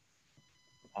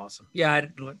 Awesome. Yeah,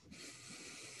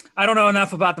 I don't know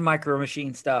enough about the Micro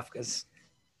Machine stuff because,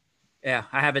 I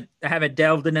haven't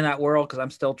delved into that world because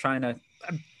I'm still trying to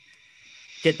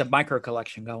get the micro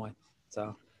collection going.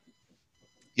 So,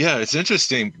 yeah, it's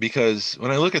interesting because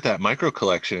when I look at that micro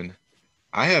collection,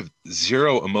 I have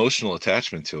zero emotional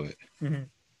attachment to it. Mm-hmm.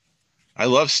 I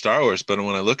love Star Wars, but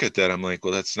when I look at that, I'm like,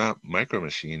 well, that's not Micro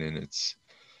Machine, and it's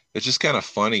just kind of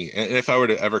funny. And if I were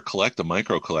to ever collect a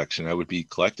micro collection, I would be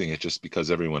collecting it just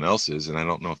because everyone else is, and I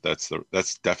don't know if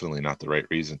that's definitely not the right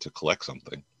reason to collect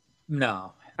something.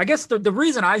 No. I guess the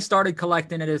reason I started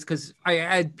collecting it is because I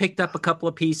had picked up a couple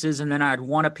of pieces, and then I'd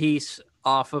won a piece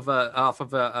off of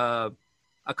a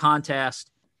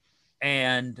contest,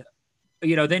 and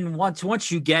then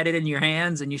once you get it in your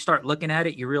hands and you start looking at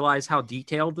it, you realize how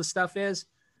detailed the stuff is.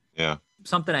 Yeah,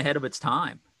 something ahead of its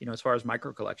time. As far as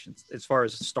micro collections, as far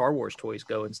as Star Wars toys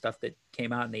go and stuff that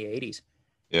came out in the 80s.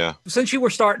 Yeah. Since you were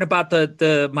starting about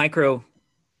the Micro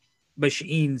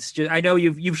Machines, I know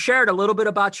you've shared a little bit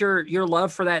about your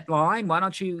love for that line. Why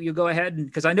don't you go ahead, and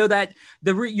because I know that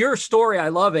your story, I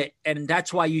love it, and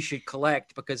that's why you should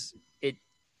collect, because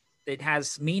it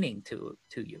has meaning to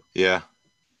you. Yeah.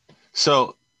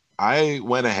 So I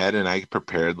went ahead and I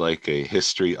prepared like a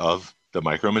history of the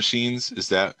Micro Machines. Is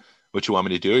that what you want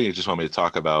me to do, or you just want me to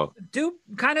talk about? Do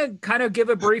kind of give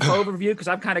a brief overview, because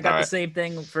I've kind of got the same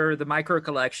thing for the micro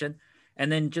collection, and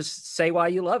then just say why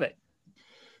you love it.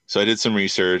 So I did some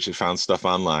research. I found stuff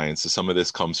online. So some of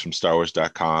this comes from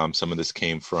StarWars.com. Some of this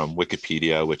came from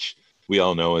Wikipedia, which we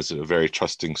all know is a very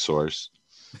trusting source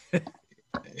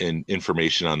in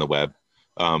information on the web.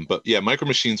 But yeah, Micro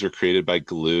Machines were created by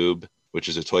Galoob, which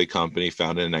is a toy company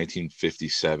founded in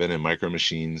 1957, and Micro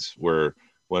Machines were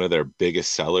one of their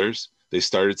biggest sellers. They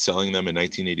started selling them in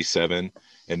 1987,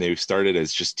 and they started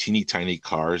as just teeny tiny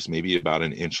cars, maybe about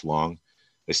an inch long.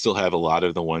 I still have a lot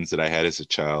of the ones that I had as a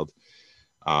child.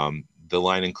 The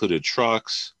line included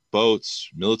trucks, boats,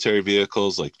 military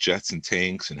vehicles like jets and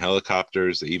tanks and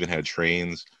helicopters. They even had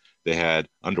trains. They had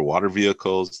underwater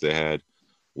vehicles. They had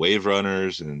wave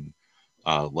runners and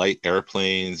light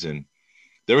airplanes, and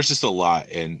there was just a lot.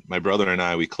 And my brother and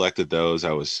I, we collected those.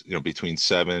 I was, between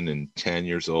 7 and 10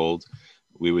 years old.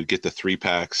 We would get the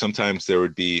 3-pack. Sometimes you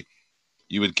would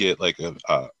get like a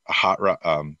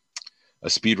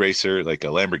speed racer, like a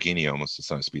Lamborghini almost.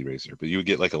 It's not a speed racer, but you would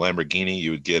get like a Lamborghini,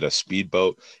 you would get a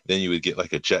speedboat, then you would get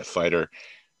like a jet fighter,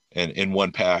 and in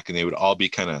one pack, and they would all be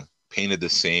kind of painted the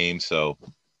same. So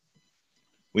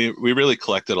we really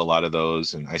collected a lot of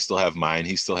those, and I still have mine.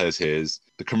 He still has his.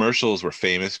 The commercials were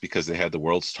famous because they had the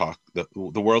world's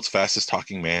fastest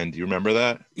talking man. Do you remember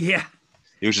that? Yeah.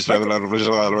 He was just and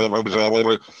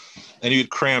you would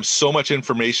cram so much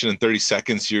information in 30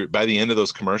 seconds. By the end of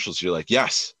those commercials, you're like,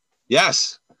 yes,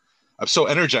 I'm so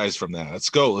energized from that.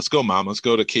 Let's go, Mom. Let's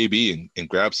go to KB and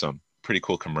grab some. Pretty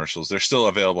cool commercials. They're still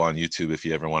available on YouTube if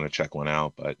you ever want to check one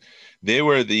out. But they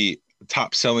were the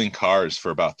top selling cars for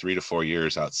about 3 to 4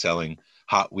 years, outselling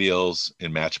Hot Wheels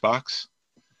and Matchbox.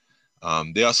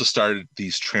 They also started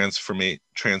these transforming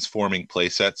play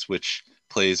sets, which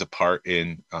plays a part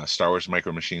in Star Wars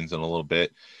Micro Machines in a little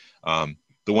bit.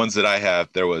 The ones that I have,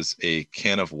 there was a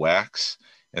can of wax,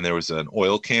 and there was an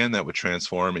oil can that would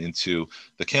transform into,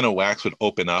 the can of wax would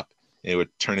open up and it would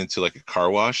turn into like a car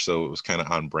wash. So it was kind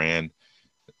of on brand,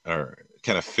 or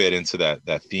kind of fit into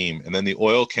that theme. And then the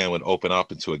oil can would open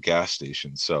up into a gas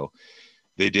station. So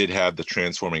they did have the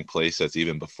transforming play sets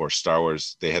even before Star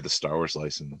Wars. They had the Star Wars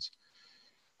license.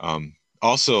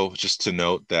 Also, just to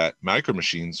note that Micro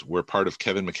Machines were part of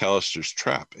Kevin McAllister's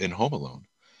trap in Home Alone.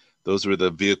 Those were the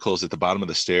vehicles at the bottom of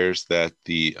the stairs that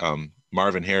the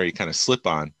Marv and Harry kind of slip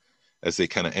on as they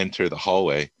kind of enter the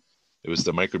hallway. It was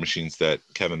the Micro Machines that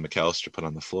Kevin McAllister put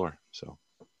on the floor. So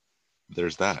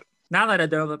there's that. Now that I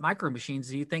know that Micro Machines,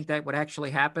 do you think that would actually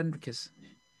happen? Because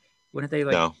wouldn't they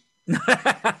like? No.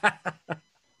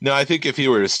 No, I think if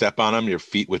you were to step on them, your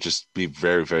feet would just be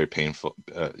very, very painful.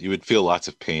 You would feel lots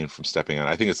of pain from stepping on.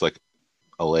 I think it's like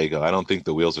a Lego. I don't think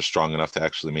the wheels are strong enough to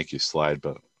actually make you slide,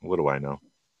 but what do I know?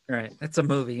 Right. That's a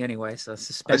movie anyway, so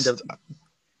suspend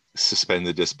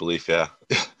the disbelief, yeah.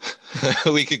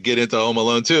 We could get into Home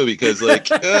Alone too, because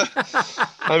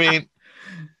I mean,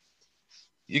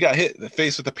 you got hit in the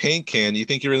face with a paint can. You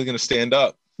think you're really going to stand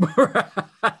up?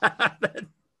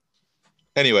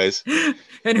 Anyways.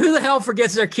 And who the hell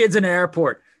forgets their kids in an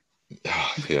airport?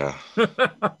 Yeah.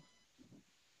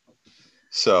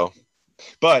 So,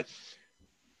 but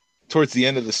towards the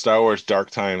end of the Star Wars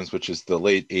Dark Times, which is the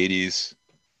late 80s,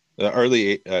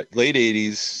 late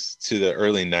 80s to the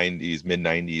early 90s, mid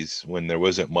 90s, when there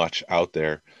wasn't much out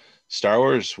there, Star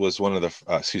Wars was one of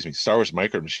the, Star Wars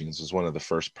Micro Machines was one of the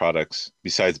first products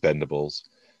besides Bendables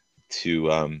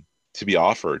to be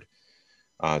offered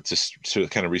to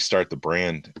kind of restart the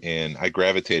brand. And I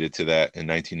gravitated to that in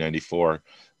 1994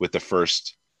 with the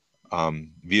first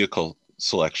vehicle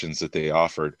selections that they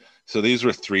offered. So these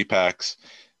were 3-packs.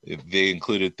 They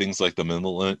included things like I'm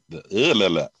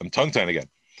tongue-tied again.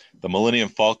 The Millennium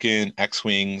Falcon,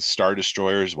 X-Wings, Star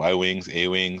Destroyers, Y-Wings,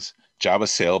 A-Wings, Jabba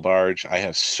Sail Barge. I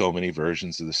have so many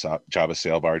versions of the Jabba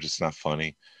Sail Barge. It's not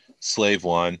funny. Slave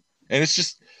One. And it's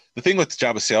just the thing with the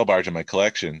Jabba Sail Barge in my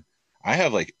collection, I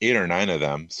have like 8 or 9 of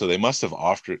them. So they must have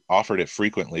offered it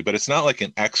frequently, but it's not like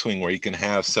an X-Wing where you can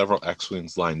have several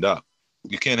X-Wings lined up.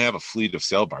 You can't have a fleet of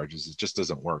sail barges. It just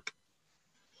doesn't work.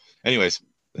 Anyways,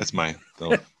 that's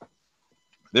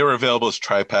they were available as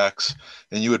tri-packs,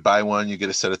 and you would buy one, you get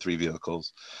a set of 3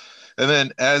 vehicles. And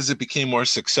then as it became more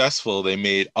successful, they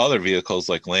made other vehicles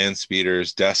like Land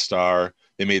Speeders, Death Star.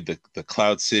 They made the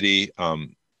Cloud City,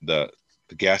 the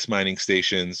gas mining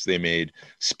stations. They made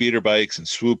speeder bikes and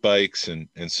swoop bikes and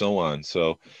so on.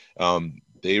 So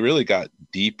they really got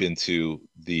deep into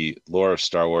the lore of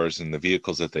Star Wars and the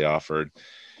vehicles that they offered.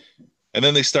 And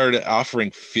then they started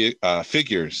offering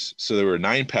figures. So there were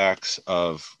 9 packs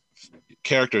of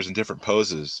characters in different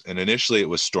poses. And initially it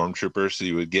was stormtroopers. So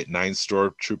you would get 9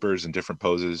 stormtroopers in different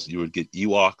poses. You would get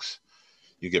Ewoks.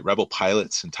 You get Rebel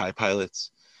pilots and TIE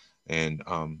pilots. And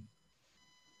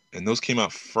those came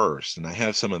out first. And I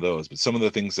have some of those. But some of the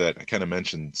things that I kind of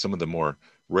mentioned, some of the more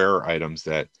rarer items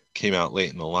that came out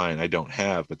late in the line, I don't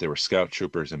have. But they were Scout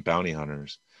Troopers and Bounty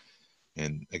Hunters.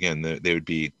 And again, they would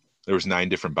be, there was 9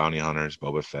 different Bounty Hunters,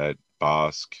 Boba Fett,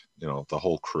 Bosk, the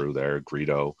whole crew there,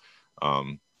 Greedo,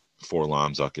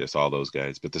 4-LOM, Zuckuss, all those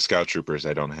guys. But the Scout Troopers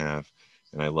I don't have,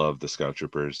 and I love the Scout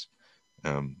Troopers.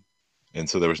 And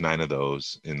so there was 9 of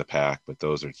those in the pack, but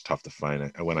those are tough to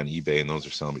find. I went on eBay and those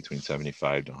are selling between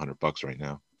 75 to $100 right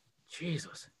now.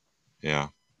 Jesus. Yeah.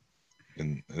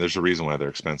 And there's a reason why they're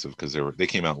expensive, because they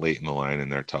came out late in the line and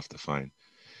they're tough to find.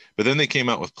 But then they came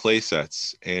out with play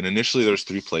sets, and initially there's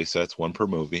 3 play sets, 1 per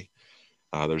movie.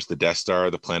 There's the Death Star,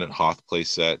 the Planet Hoth play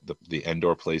set, the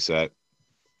Endor play set.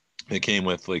 They came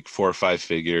with like 4 or 5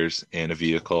 figures and a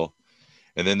vehicle.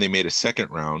 And then they made a second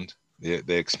round.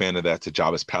 They expanded that to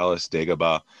Jabba's Palace,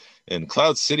 Dagobah, and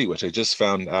Cloud City, which I just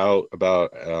found out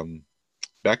about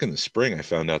back in the spring. I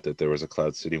found out that there was a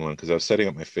Cloud City one because I was setting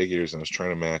up my figures and I was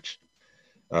trying to match.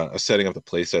 I was setting up the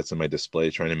play sets in my display,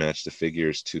 trying to match the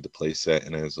figures to the play set.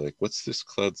 And I was like, what's this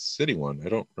Cloud City one? I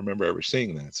don't remember ever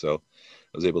seeing that. So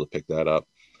I was able to pick that up.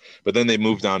 But then they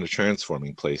moved on to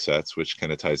transforming play sets, which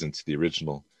kind of ties into the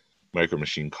original Micro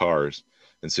Machine cars.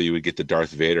 And so you would get the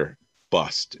Darth Vader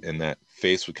bust, and that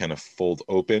face would kind of fold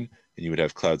open, and you would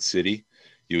have Cloud City.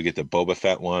 You would get the Boba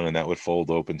Fett one, and that would fold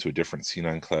open to a different scene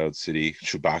on Cloud City.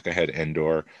 Chewbacca had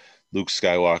Endor. Luke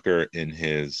Skywalker in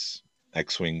his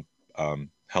X-Wing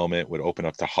helmet would open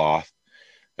up to Hoth.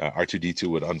 R2-D2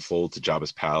 would unfold to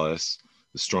Jabba's Palace.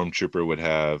 The Stormtrooper would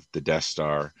have the Death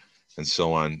Star, and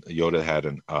so on. Yoda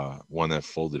had one that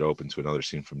folded open to another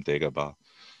scene from Dagobah.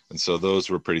 And so those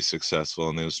were pretty successful,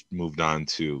 and those moved on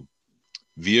to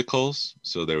vehicles.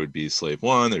 So there would be Slave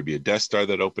One, there'd be a Death Star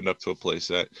that opened up to a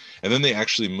playset, and then they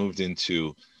actually moved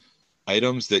into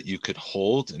items that you could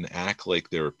hold and act like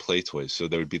they were play toys. So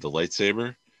there would be the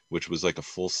lightsaber, which was like a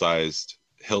full-sized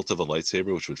hilt of a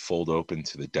lightsaber, which would fold open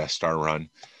to the Death Star run.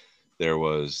 There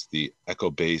was the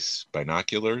Echo Base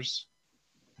binoculars.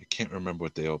 I can't remember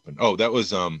what they opened. Oh, that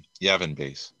was Yavin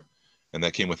Base, and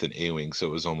that came with an A-wing, so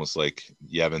it was almost like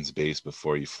Yavin's base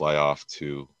before you fly off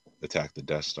to attack the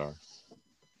Death Star.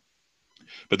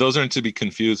 But those aren't to be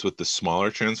confused with the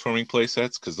smaller transforming play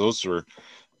sets, because those were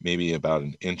maybe about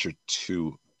an inch or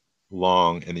 2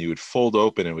 long, and you would fold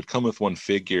open. It would come with 1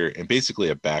 figure and basically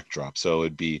a backdrop. So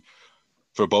it'd be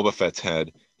for Boba Fett's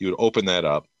head. You would open that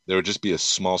up. There would just be a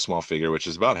small figure, which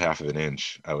is about half of an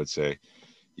inch, I would say.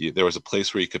 There was a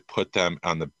place where you could put them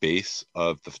on the base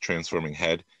of the transforming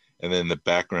head, and then in the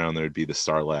background there would be the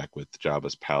Sarlacc with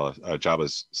Jabba's palace,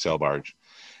 Jabba's sail barge,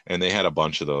 and they had a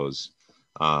bunch of those.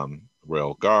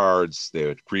 Royal Guards, they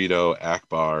had Greedo,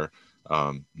 Akbar,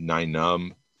 Nien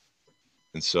Nunb,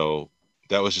 and so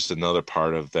that was just another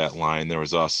part of that line. There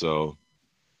was also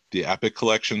the Epic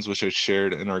collections, which I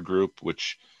shared in our group,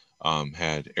 which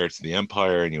had Heir to the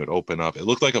Empire, and you would open up. It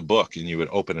looked like a book, and you would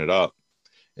open it up,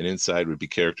 and inside would be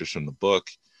characters from the book.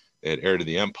 They had Heir to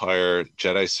the Empire,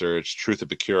 Jedi Surge, Truth of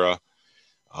Bakura.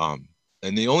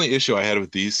 And the only issue I had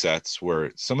with these sets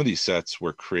were some of these sets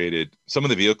were created, some of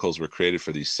the vehicles were created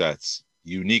for these sets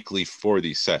uniquely for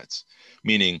these sets,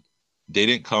 meaning they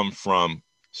didn't come from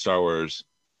Star Wars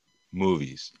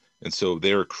movies. And so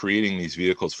they were creating these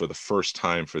vehicles for the first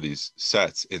time for these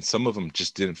sets. And some of them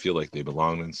just didn't feel like they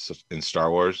belonged in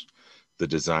Star Wars. The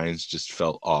designs just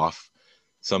felt off.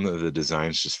 Some of the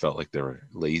designs just felt like they were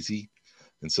lazy.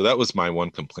 And so that was my one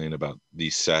complaint about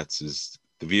these sets, is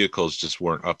the vehicles just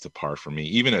weren't up to par for me.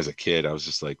 Even as a kid, I was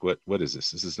just like, what is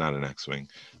this? This is not an X-Wing.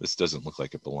 This doesn't look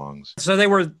like it belongs. So they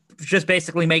were just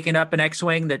basically making up an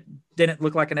X-Wing that didn't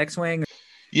look like an X-Wing?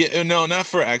 Yeah, no, not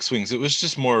for X-Wings. It was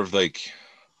just more of like,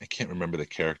 I can't remember the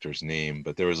character's name,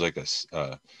 but there was like it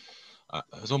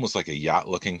was almost like a yacht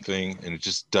looking thing, and it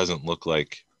just doesn't look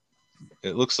like,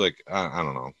 it looks like, I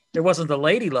don't know. It wasn't the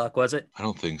Lady Luck, was it? I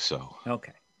don't think so.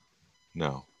 Okay.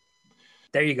 No.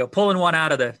 There you go. Pulling one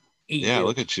out of the EU. Yeah,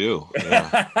 look at you.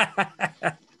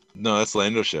 Yeah. No, that's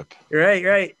Lando ship.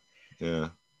 Right. Yeah.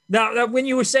 Now, when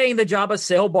you were saying the Jabba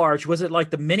sail barge, was it like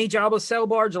the mini Jabba sail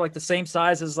barge, or like the same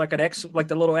size as like like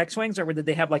the little X-Wings, or did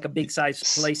they have like a big size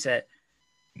play set?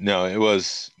 No, it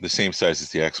was the same size as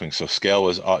the X-Wing. So scale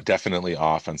was definitely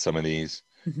off on some of these.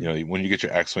 You know, when you get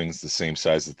your X-Wings the same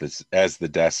size as the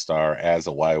Death Star, as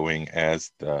a Y-Wing,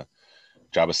 as the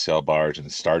Jabba sail barge and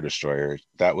the Star Destroyer,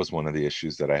 that was one of the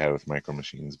issues that I had with Micro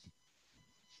Machines.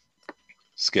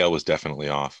 Scale was definitely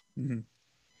off.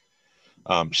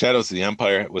 Shadows of the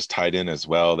Empire was tied in as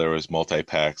well. There was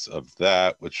multi-packs of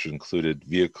that, which included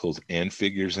vehicles and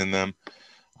figures in them.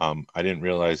 I didn't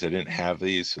realize I didn't have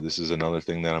these, so this is another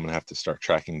thing that I'm going to have to start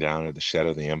tracking down, are the Shadow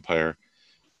of the Empire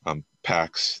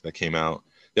packs that came out.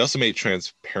 They also made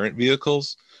transparent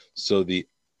vehicles, so the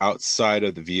outside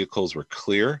of the vehicles were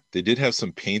clear. They did have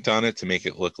some paint on it to make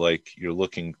it look like you're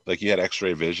looking like you had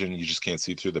x-ray vision. You just can't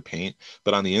see through the paint.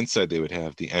 But on the inside, they would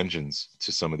have the engines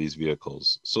to some of these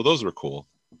vehicles. So those were cool.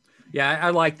 Yeah,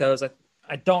 I like those.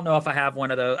 I don't know if I have one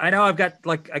of those. I know I've got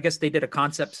I guess they did a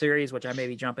concept series, which I may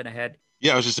be jumping ahead.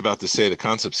 Yeah, I was just about to say the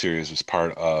concept series was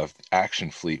part of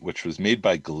Action Fleet, which was made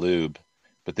by Galoob,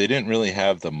 but they didn't really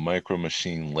have the Micro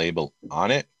Machine label on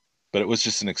it. But it was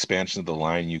just an expansion of the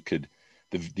line. You could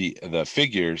the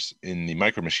figures in the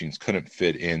Micro Machines couldn't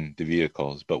fit in the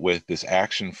vehicles, but with this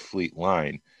Action Fleet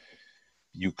line,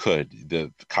 you could.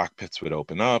 The cockpits would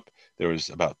open up. There was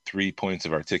about 3 points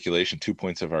of articulation, 2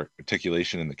 points of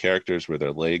articulation in the characters where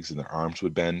their legs and their arms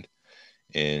would bend,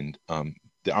 and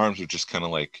the arms were just kind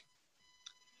of like.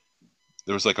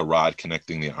 There was like a rod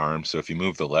connecting the arms. So if you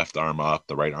move the left arm up,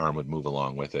 the right arm would move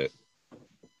along with it.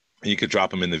 And you could drop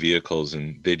them in the vehicles,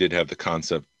 and they did have the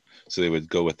concept. So they would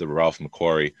go with the Ralph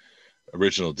McQuarrie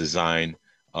original design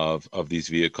of these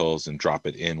vehicles and drop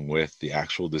it in with the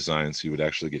actual design. So you would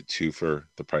actually get 2 for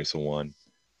the price of 1.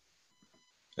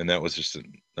 And that was just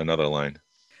another line.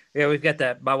 Yeah, we've got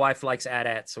that. My wife likes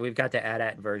AT-AT, so we've got the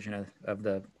AT-AT version of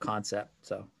the concept.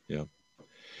 So yeah.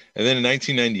 And then in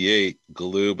 1998,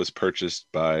 Galoob was purchased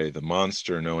by the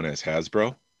monster known as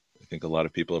Hasbro. I think a lot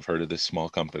of people have heard of this small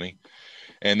company.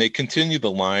 And they continued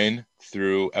the line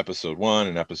through episode 1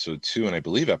 and episode 2, and I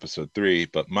believe episode 3.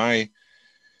 But my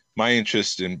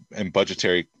interest in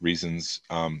budgetary reasons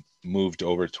moved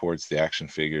over towards the action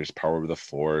figures, Power of the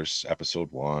Force, episode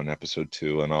 1, episode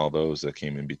 2, and all those that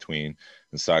came in between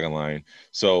the Saga line.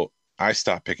 So I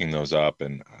stopped picking those up,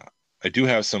 and I do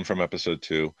have some from episode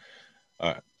 2.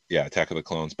 Attack of the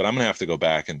Clones, but I'm gonna have to go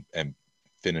back and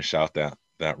finish out that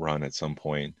run at some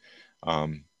point.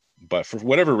 But for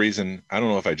whatever reason, I don't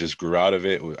know if I just grew out of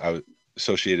it. I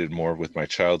associated more with my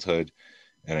childhood,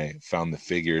 and I found the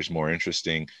figures more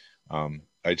interesting.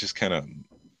 I just kind of,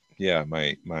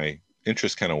 my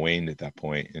interest kind of waned at that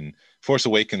point. And Force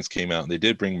Awakens came out, and they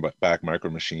did bring back Micro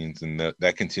Machines, and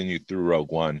that continued through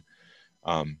Rogue One.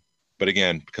 But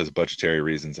again, because of budgetary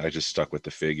reasons, I just stuck with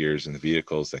the figures and the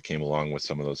vehicles that came along with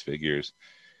some of those figures.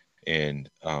 And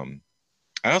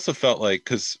I also felt like,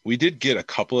 because we did get a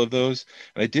couple of those,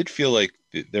 and I did feel like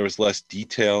there was less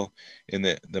detail in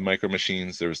the Micro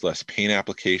Machines. There was less paint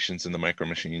applications in the Micro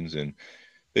Machines, and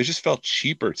they just felt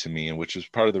cheaper to me, and which was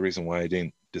part of the reason why I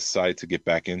didn't decide to get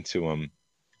back into them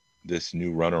this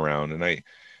new run around. And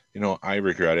I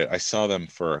regret it. I saw them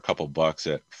for a couple bucks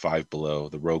at Five Below,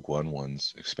 the Rogue One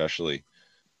ones, especially.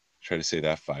 Try to say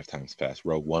that 5 times fast.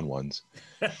 Rogue One ones.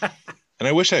 And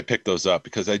I wish I picked those up,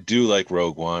 because I do like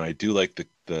Rogue One. I do like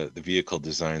the vehicle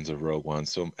designs of Rogue One.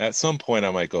 So at some point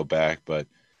I might go back. But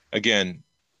again,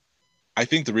 I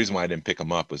think the reason why I didn't pick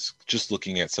them up was just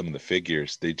looking at some of the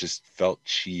figures. They just felt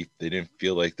cheap. They didn't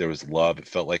feel like there was love. It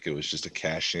felt like it was just a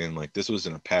cash in. Like this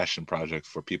wasn't a passion project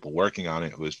for people working on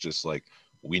it. It was just like,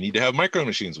 we need to have Micro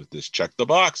Machines with this. Check the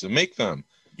box and make them.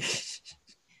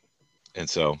 And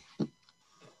so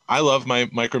I love my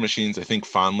Micro Machines. I think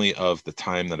fondly of the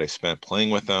time that I spent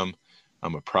playing with them.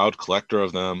 I'm a proud collector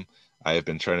of them. I have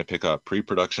been trying to pick up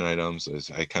pre-production items. As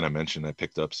I kind of mentioned, I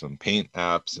picked up some paint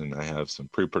apps, and I have some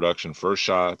pre-production first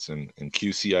shots and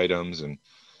QC items. And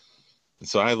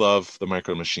so I love the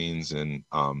Micro Machines, and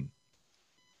I'm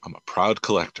a proud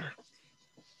collector.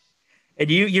 And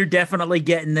you're definitely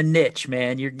getting the niche,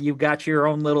 man. You've got your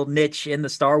own little niche in the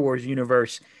Star Wars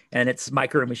universe, and it's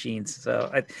Micro Machines.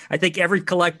 So I think every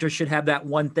collector should have that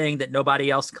one thing that nobody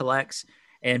else collects.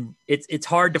 And it's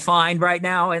hard to find right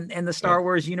now in the Star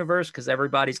Wars universe, because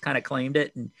everybody's kind of claimed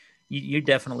it. And you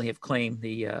definitely have claimed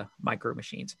the Micro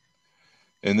Machines.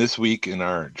 And this week in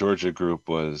our Georgia group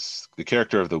was the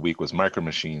character of the week was Micro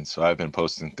Machines. So I've been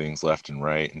posting things left and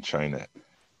right and trying to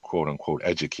quote unquote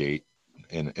educate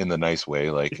in the nice way.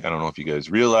 Like, I don't know if you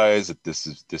guys realize that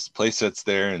this play set's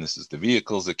there, and this is the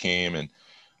vehicles that came. And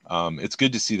it's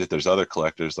good to see that there's other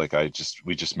collectors. Like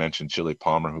we just mentioned Chili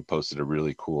Palmer, who posted a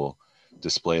really cool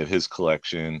display of his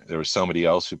collection. There was somebody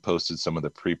else who posted some of the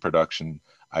pre-production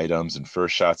items and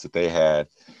first shots that they had.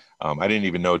 I didn't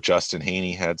even know Justin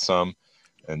Haney had some,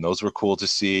 and those were cool to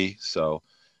see. So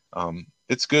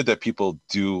it's good that people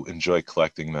do enjoy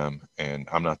collecting them, and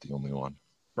I'm not the only one.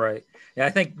 Right. Yeah, I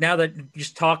think now that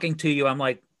just talking to you, I'm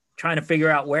like trying to figure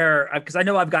out where, because I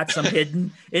know I've got some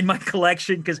hidden in my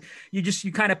collection, because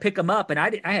you kind of pick them up, and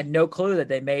I had no clue that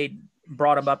they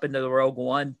brought them up into the Rogue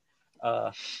One.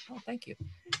 Thank you.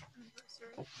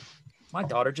 My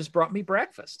daughter just brought me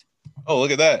breakfast. Oh,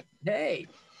 look at that. Hey.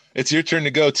 It's your turn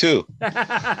to go too. Let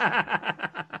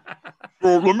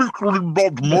me tell you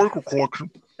about the Michael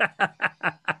collection.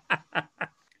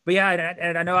 But yeah,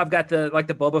 and I know I've got the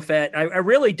Boba Fett. I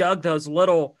really dug those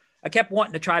little. I kept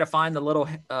wanting to try to find the little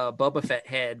Boba Fett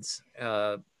heads,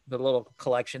 the little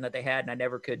collection that they had, and I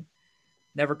never could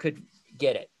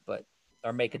get it. But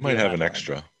or make it. Might have an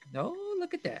extra. No,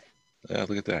 look at that. Yeah,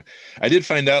 look at that. I did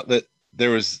find out that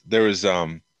there was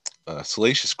a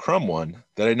Salacious Crumb one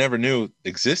that I never knew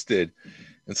existed.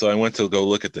 And so I went to go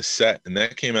look at the set, and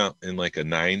that came out in like a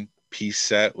 9-piece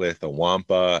set with a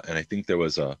Wampa, and I think there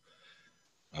was a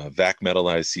vac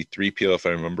metalized C-3PO, if I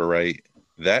remember right.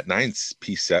 That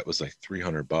 9-piece set was like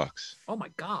 $300. Oh my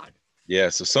God. Yeah,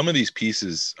 so some of these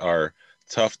pieces are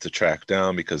tough to track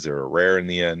down because they were rare in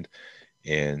the end,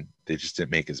 and they just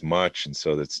didn't make as much, and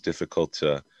so that's difficult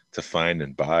to find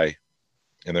and buy,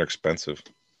 and they're expensive.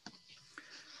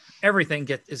 Everything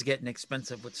is getting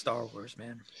expensive with Star Wars,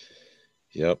 man.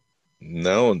 Yep.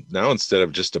 Now instead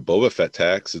of just a Boba Fett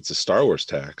tax, it's a Star Wars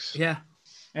tax. Yeah.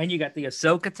 And you got the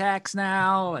Ahsoka tax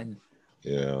now, and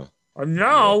yeah.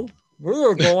 No,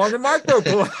 we're going to micro.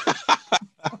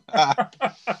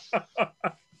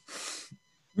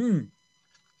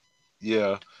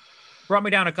 Yeah. Brought me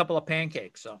down a couple of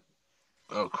pancakes. So.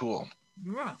 Oh, cool.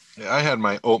 Yeah. Yeah, I had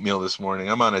my oatmeal this morning.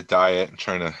 I'm on a diet and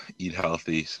trying to eat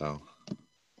healthy, so.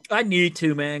 I need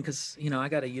to, man, because I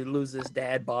got to lose this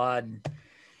dad bod. And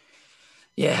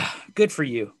yeah, good for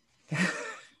you.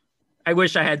 I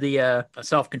wish I had the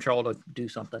self-control to do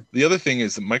something. The other thing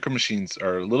is the Micro Machines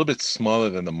are a little bit smaller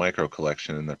than the Micro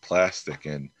Collection, and they're plastic,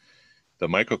 and the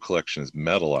Micro Collection is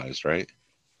metallized, right?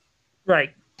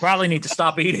 Right. Probably need to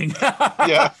stop eating.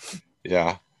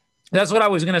 Yeah. That's what I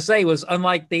was going to say was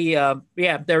unlike the,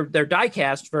 they're die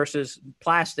cast versus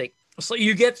plastic. So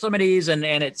you get some of these and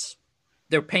it's,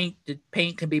 their paint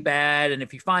can be bad. And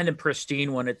if you find a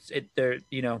pristine one, they're,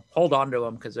 hold on to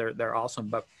them because they're awesome.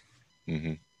 But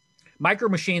Micro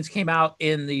Machines came out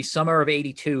in the summer of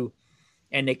 '82,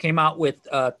 and they came out with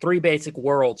 3 basic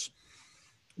worlds.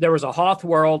 There was a Hoth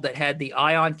world that had the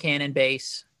ion cannon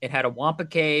base. It had a Wampa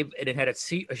cave, and it had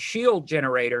a shield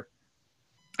generator.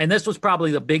 And this was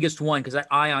probably the biggest one because that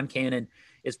ion cannon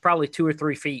is probably 2 or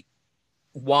 3 feet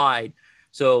wide.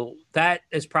 So that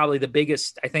is probably the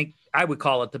biggest, I think I would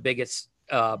call it the biggest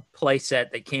play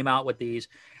set that came out with these.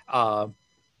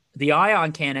 The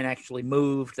ion cannon actually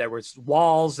moved. There was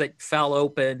walls that fell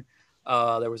open.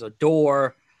 There was a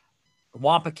door.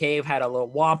 Wampa cave had a little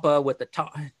Wampa with the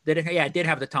it did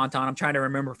have the Tauntaun. I'm trying to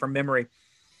remember from memory.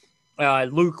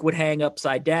 Luke would hang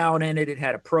upside down in it. It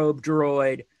had a probe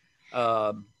droid.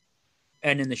 And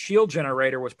then the shield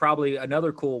generator was probably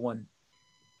another cool one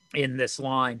in this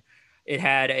line. It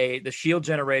had the shield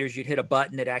generators. You'd hit a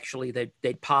button. It actually,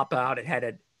 they'd pop out. It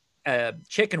had a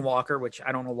chicken walker, which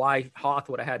I don't know why Hoth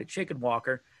would have had a chicken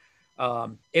walker.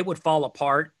 It would fall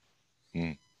apart.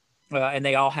 And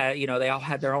they all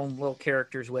had their own little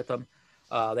characters with them.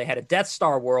 They had a Death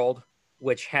Star world,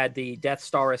 which had the Death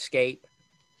Star escape,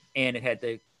 and it had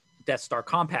the Death Star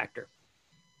compactor.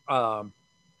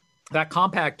 That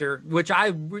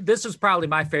compactor, this is probably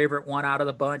my favorite one out of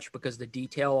the bunch because the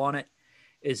detail on it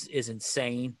is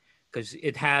insane. Because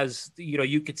it has,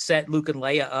 you could set Luke and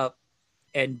Leia up,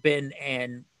 and Ben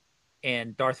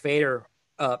and Darth Vader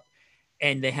up,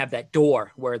 and they have that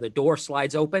door where the door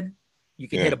slides open. You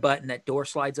can hit a button, that door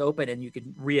slides open, and you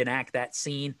can reenact that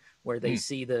scene where they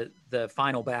see the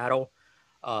final battle.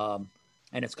 And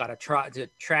it's got a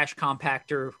trash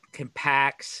compactor,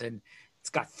 compacts, and it's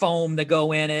got foam to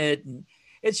go in it. And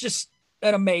it's just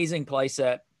an amazing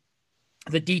playset.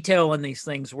 The detail in these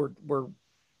things were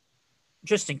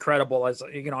just incredible. As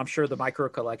I'm sure the Micro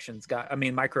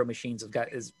Machines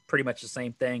is pretty much the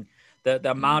same thing.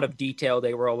 The amount of detail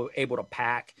they were able to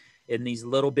pack in these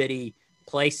little bitty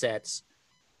play sets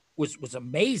was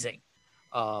amazing.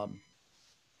 And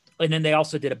then they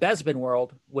also did a Bespin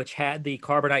world, which had the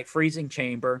carbonite freezing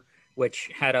chamber,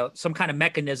 which had some kind of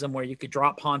mechanism where you could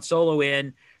drop Han Solo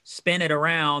in, spin it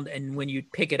around, and when you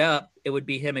pick it up, it would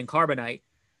be him in carbonite.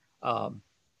 And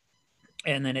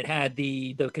then it had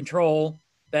the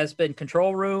Bespin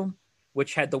control room,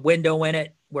 which had the window in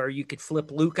it where you could flip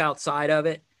Luke outside of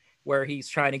it, where he's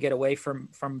trying to get away from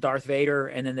Darth Vader.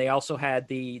 And then they also had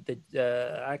the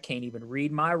I can't even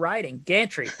read my writing,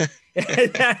 gantry.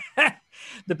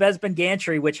 The Bespin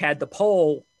gantry, which had the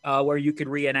pole where you could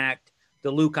reenact the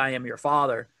Luke, I am your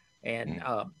father, and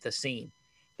the scene.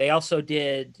 They also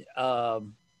did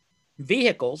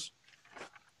vehicles,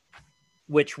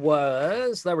 which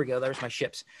was, there we go, there's my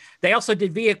ships. They also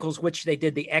did vehicles, which they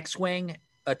did the X-Wing,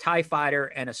 a TIE Fighter,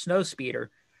 and a Snowspeeder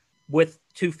with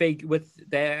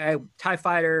the TIE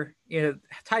Fighter,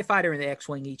 TIE Fighter and the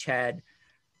X-Wing each had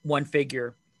one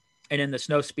figure, and then the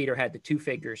Snowspeeder had the 2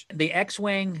 figures. The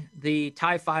X-Wing, the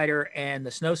TIE Fighter, and the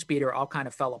Snowspeeder all kind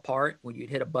of fell apart when you'd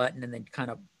hit a button and then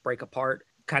kind of break apart,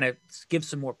 kind of give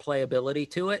some more playability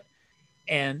to it.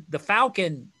 And the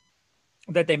Falcon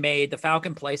that they made, the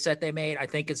Falcon playset they made, I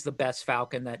think is the best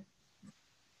Falcon that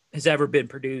has ever been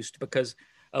produced because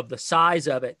of the size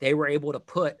of it. They were able to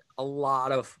put a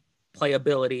lot of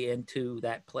playability into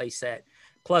that play set.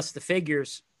 Plus, the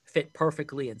figures fit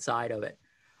perfectly inside of it.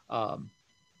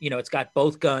 It's got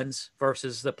both guns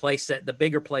versus the play set, the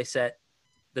bigger play set,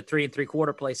 the 3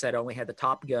 3/4 play set only had the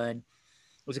top gun.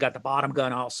 It's got the bottom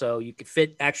gun also. You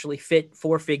could actually fit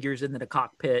 4 figures into the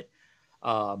cockpit.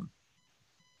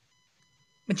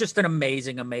 It's just an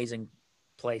amazing, amazing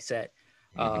play set.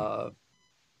 I'm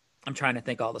trying to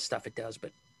think all the stuff it does,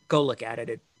 but go look at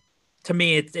it. To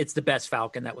me, it's the best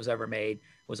Falcon that was ever made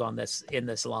was in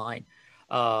this line.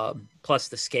 Plus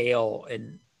the scale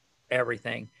and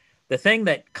everything. The thing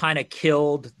that kind of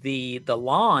killed the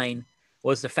line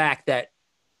was the fact that,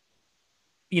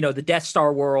 the Death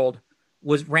Star world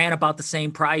ran about the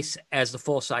same price as the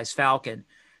full-size Falcon.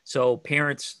 So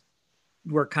parents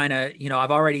were kind of,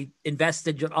 I've already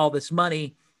invested all this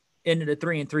money into the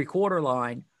 3 3/4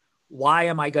 line. Why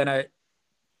am I going to,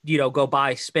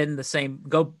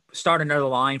 go start another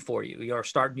line for you or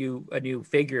start a new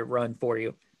figure run for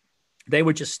you? They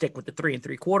would just stick with the 3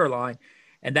 3/4 line.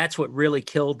 And that's what really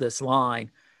killed this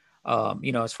line,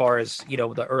 as far as,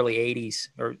 the early 80s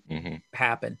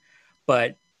happened.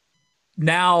 But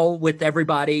now with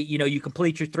everybody, you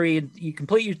complete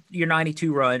your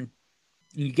 92 run,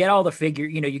 you get all the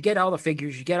figures, you get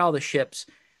all the ships.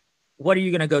 What are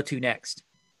you going to go to next?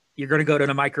 You're going to go to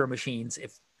the Micro Machines,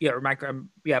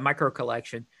 Micro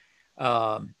Collection.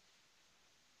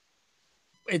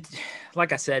 It's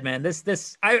like I said, man,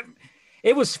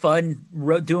 it was fun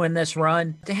doing this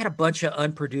run. They had a bunch of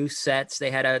unproduced sets. They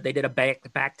did a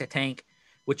back to tank,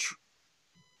 which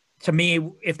to me,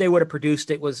 if they would have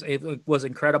produced it was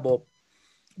incredible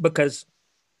because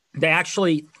they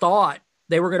actually thought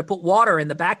they were going to put water in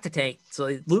the back to tank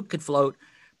so Luke could float,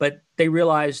 but they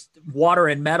realized water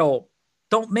and metal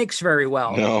don't mix very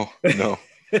well. No.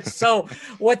 So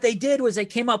what they did was they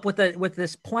came up with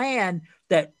this plan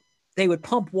that they would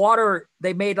pump water.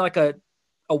 They made like a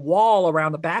wall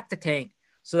around the back to tank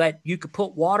so that you could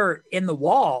put water in the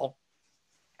wall.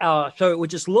 So it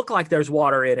would just look like there's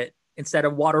water in it instead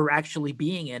of water actually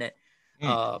being in it.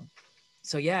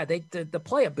 So yeah, the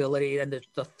playability and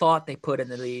the thought they put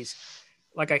into these,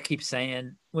 like I keep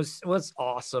saying, was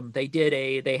awesome.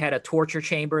 They had a torture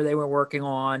chamber they were working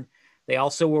on. They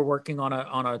also were working on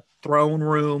a throne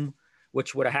room,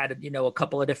 which would have had, a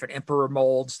couple of different emperor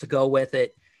molds to go with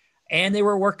it. And they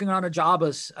were working on a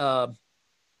Jabba's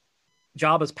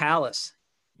palace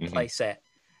play set.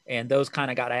 And those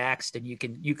kind of got axed, and you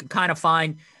can kind of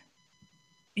find,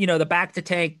 the back to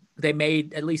tank, they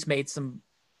made some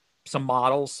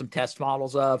models, some test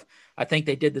models of. I think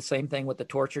they did the same thing with the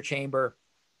torture chamber.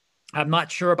 I'm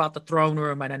not sure about the throne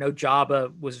room, and I know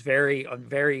Jabba was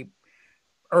very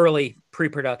early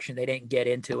pre-production. They didn't get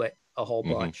into it a whole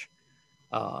bunch.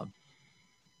 And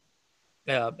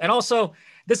also,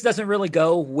 this doesn't really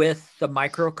go with the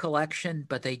Micro Collection,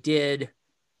 but they did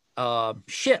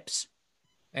ships,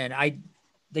 and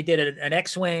they did an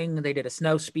X-wing, they did a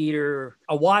snow speeder,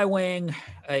 a Y-wing,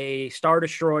 a Star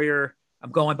Destroyer.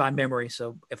 I'm going by memory,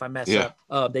 so if I mess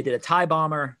up, they did a TIE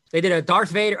bomber. They did a Darth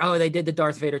Vader. Oh, they did the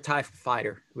Darth Vader TIE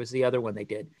fighter. Was the other one they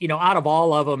did. Out of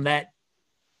all of them,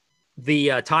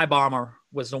 the TIE bomber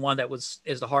was the one that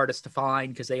is the hardest to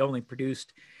find because they only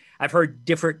produced. I've heard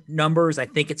different numbers. I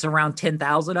think it's around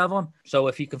 10,000 of them. So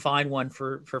if you can find one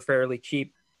for fairly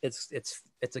cheap, it's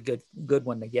a good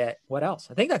one to get. What else?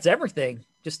 I think that's everything.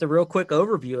 Just a real quick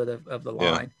overview of the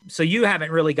line. So you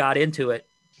haven't really got into it.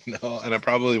 No, and I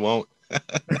probably won't.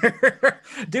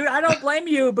 Dude, I don't blame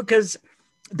you because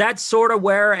that's sort of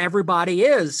where everybody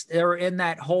is. They're in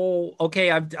that whole,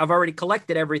 okay, I've already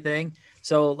collected everything,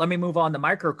 so let me move on to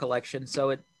Micro Collection.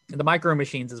 So the Micro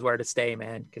Machines is where to stay,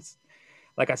 man, because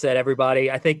like I said,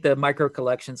 everybody, I think the Micro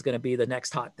Collection is going to be the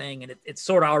next hot thing, and it's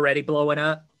sort of already blowing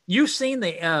up. You've seen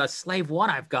the Slave One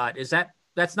I've got. Is that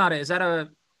a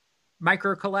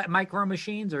Micro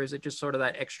Machines, or is it just sort of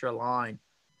that extra line?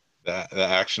 The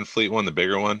Action Fleet one, the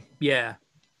bigger one? Yeah,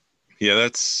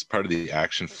 that's part of the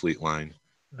Action Fleet line.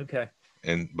 Okay.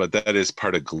 But that is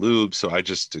part of Gloob, so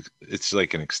it's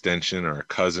like an extension or a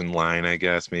cousin line, I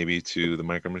guess, maybe to the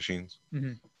Micro Machines.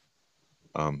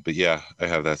 But yeah, I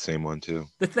have that same one too.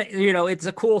 The thing, it's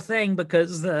a cool thing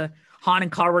because the Han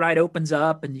and Carbonite opens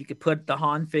up, and you could put the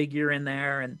Han figure in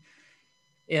there, and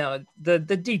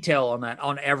the detail on that,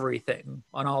 on everything,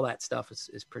 on all that stuff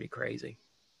is pretty crazy.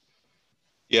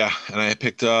 Yeah, and I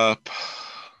picked up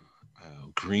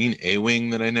Green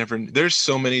A-Wing that I never. There's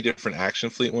so many different Action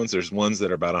Fleet ones. There's ones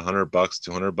that are about $100,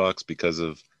 $200 because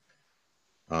of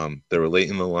they were late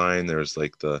in the line. There's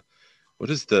like what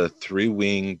is the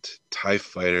 3-winged TIE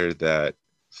fighter that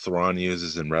Thrawn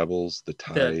uses in Rebels, the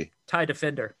The TIE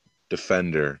Defender.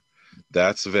 Defender.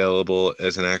 That's available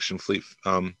as an Action Fleet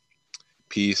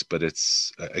piece, but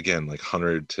it's again like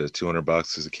 $100 to $200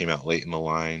 because it came out late in the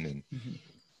line, and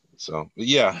so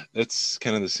yeah, it's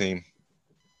kind of the same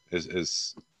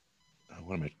as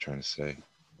what am I trying to say?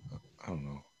 I don't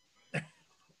know.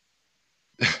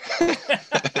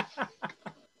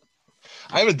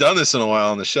 I haven't done this in a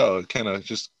while on the show. It kind of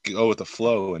just go with the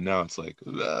flow, and now it's like,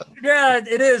 yeah,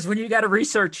 it is. When you got to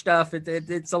research stuff,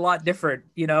 it's a lot different,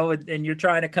 you know, and you're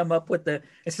trying to come up with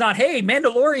it's not, hey,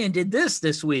 Mandalorian did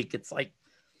this week. It's like,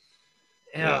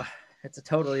 yeah, it's a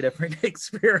totally different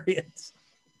experience.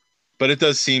 But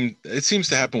it seems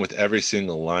to happen with every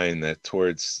single line that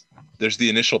there's the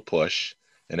initial push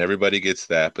and everybody gets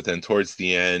that, but then towards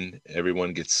the end,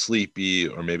 everyone gets sleepy,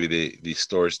 or maybe the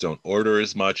stores don't order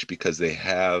as much because they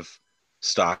have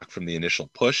stock from the initial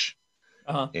push.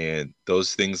 And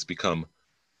those things become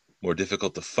more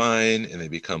difficult to find, and they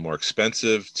become more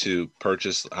expensive to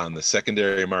purchase on the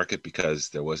secondary market because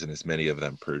there wasn't as many of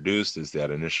them produced as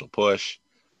that initial push.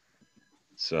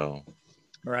 So,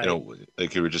 right. You know,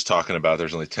 like you were just talking about,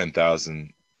 there's only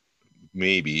 10,000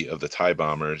 maybe of the TIE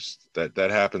bombers. That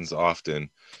happens often,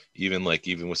 even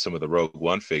with some of the Rogue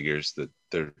One figures, that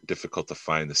they're difficult to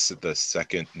find. The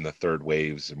second and the third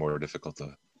waves are more difficult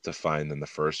to find than the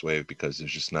first wave because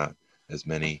there's just not as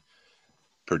many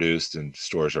produced, and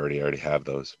stores already have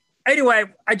those. Anyway,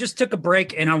 I just took a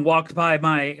break and I walked by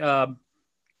my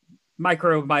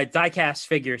diecast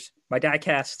figures, my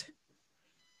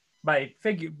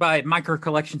micro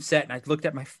collection set, and I looked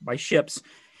at my ships.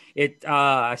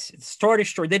 Star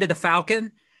Destroyer. They did a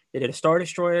Falcon, they did a Star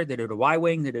Destroyer, they did a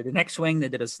Y-wing, they did an X-wing, they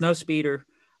did a Snow Speeder,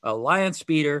 a Lion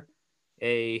Speeder,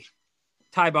 a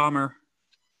TIE Bomber.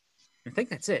 I think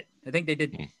that's it. I think they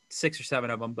did 6 or 7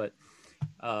 of them, but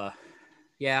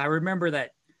yeah, I remember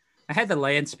that. I had the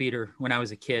Land Speeder when I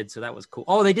was a kid, so that was cool.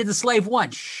 Oh, they did the Slave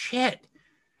One. Shit,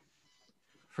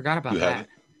 forgot about that.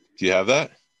 Do you have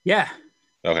that? Yeah.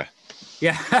 Okay.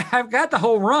 Yeah, I've got the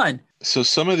whole run. So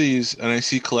some of these, and I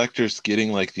see collectors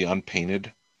getting like the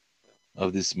unpainted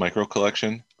of this micro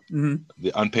collection,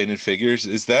 the unpainted figures.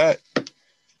 Is that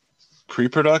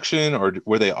pre-production, or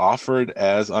were they offered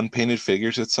as unpainted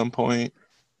figures at some point?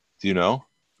 Do you know?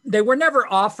 They were never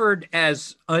offered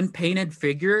as unpainted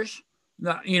figures.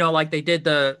 You know, like they did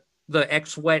the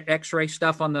X-ray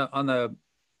stuff on the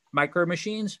micro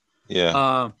machines.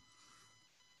 Yeah.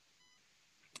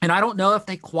 And I don't know if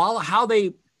they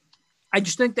I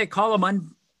just think they call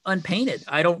them unpainted.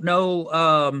 I don't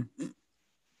know.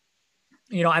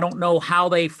 You know, I don't know how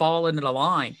they fall into the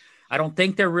line. I don't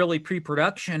think they're really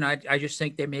pre-production. I just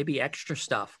think they may be extra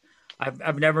stuff.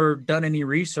 I've never done any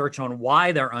research on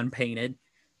why they're unpainted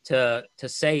to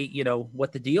say, you know,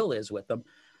 what the deal is with them.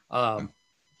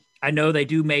 I know they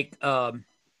do make,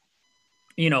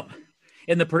 you know,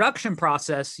 in the production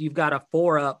process, you've got a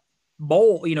 4-up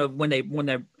mold, you know, when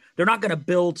they're not going to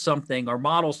build something or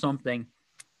model something,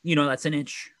 you know, that's an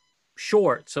inch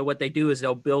short. So what they do is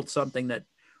they'll build something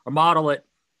or model it,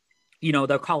 you know,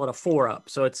 they'll call it a 4-up.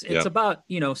 So it's about,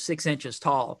 you know, 6 inches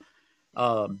tall.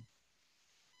 And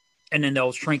then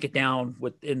they'll shrink it down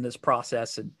within this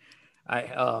process. And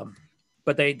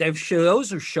but they've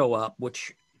those show up,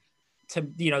 which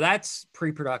you know, that's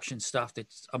pre-production stuff.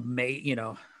 That's amazing. You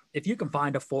know, if you can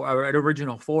find an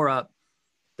original 4-up,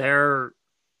 they're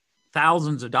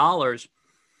thousands of dollars.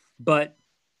 But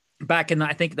back in,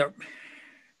 I think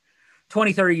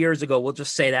 20, 30 years ago, we'll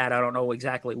just say that, I don't know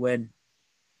exactly when,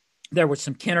 there were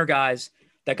some Kenner guys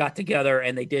that got together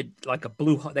and they did like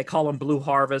they call them Blue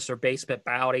Harvest or Basement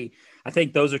Bounty. I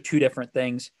think those are 2 different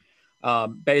things.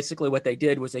 Basically what they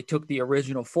did was they took the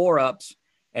original 4-ups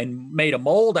and made a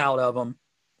mold out of them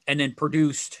and then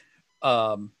produced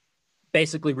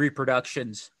basically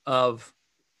reproductions of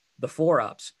the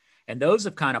 4-ups. And those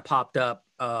have kind of popped up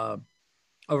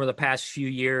over the past few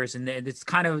years. And it's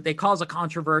kind of, they cause a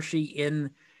controversy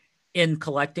in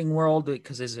collecting world,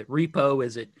 because is it repo?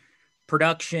 Is it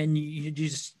production? You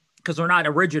just, because they're not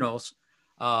originals.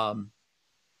 So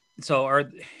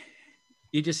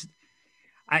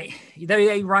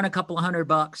they run a couple of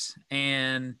 $100,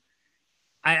 and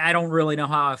I don't really know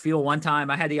how I feel. One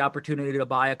time I had the opportunity to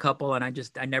buy a couple and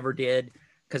I never did,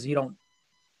 because you don't,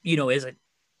 you know, is it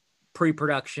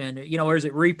pre-production, you know, or is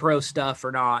it repro stuff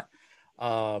or not?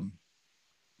 So,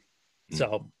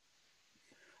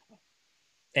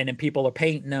 and then people are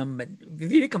painting them, and if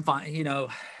you can find, you know,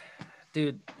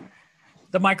 dude,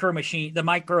 the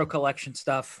micro collection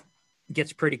stuff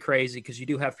gets pretty crazy, because you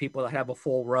do have people that have a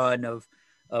full run of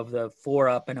the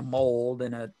 4-up and a mold,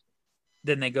 and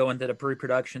then they go into the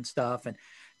pre-production stuff, and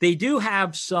They do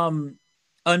have some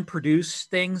unproduced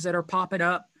things that are popping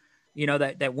up,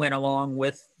 that went along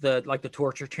with the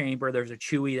torture chamber. There's a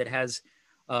Chewie that has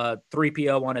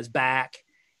 3PO on his back,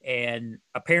 and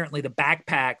apparently the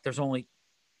backpack, there's only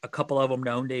a couple of them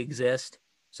known to exist.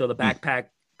 So the backpack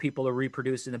people are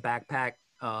reproducing the backpack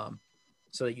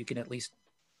so that you can at least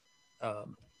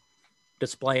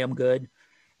display them good.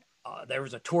 There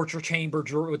was a torture chamber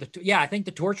droid I think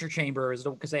the torture chamber is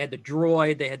because they had the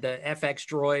droid, they had the FX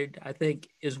droid, I think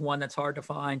is one that's hard to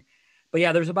find. But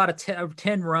yeah, there's about a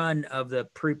 10 run of the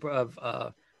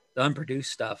the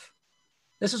unproduced stuff.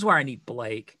 This is where I need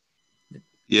Blake.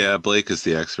 Yeah, Blake is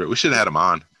the expert. We should have had him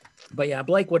on. But yeah,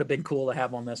 Blake would have been cool to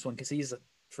have on this one because he's a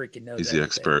freaking knows. He's the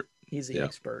expert. He's the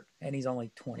expert, and he's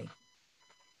only 20.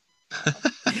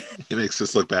 He makes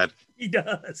us look bad. He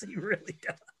does. He really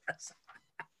does.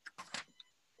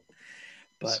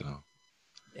 But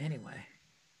anyway.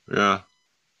 Yeah.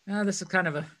 This is kind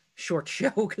of a short show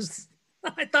because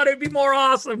I thought it'd be more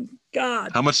awesome.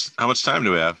 God. How much time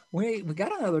do we have? We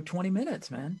got another 20 minutes,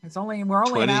 man. We're only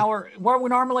 20? an hour. We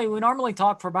normally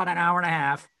talk for about an hour and a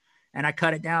half, and I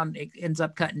cut it down. It ends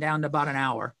up cutting down to about an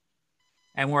hour,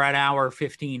 and we're at hour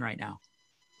 15 right now.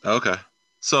 Okay,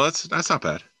 so that's not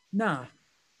bad. No,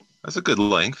 that's a good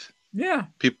length. Yeah.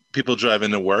 People drive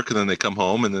into work and then they come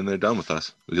home and then they're done with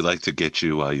us. We'd like to get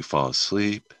you while you fall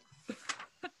asleep.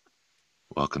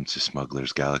 Welcome to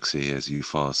Smuggler's Galaxy as you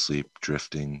fall asleep,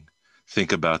 drifting.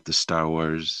 Think about the Star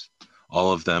Wars,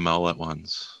 all of them all at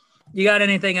once. You got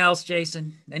anything else,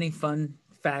 Jason? Any fun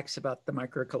facts about the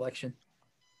Micro Collection?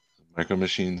 Micro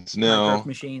Machines? No. Micro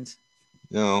Machines?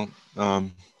 No.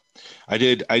 I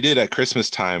did at Christmas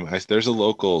time. There's a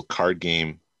local card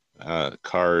game,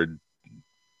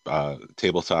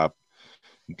 tabletop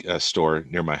store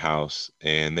near my house,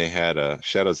 and they had a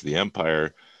Shadows of the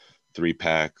Empire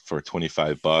 3-pack for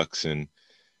 $25, and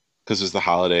because it was the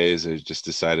holidays, I just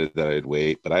decided that I'd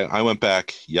wait. But I went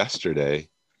back yesterday,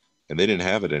 and they didn't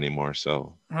have it anymore.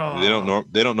 So they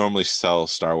don't normally sell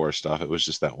Star Wars stuff. It was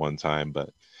just that one time,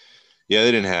 but yeah,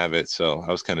 they didn't have it. So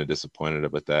I was kind of disappointed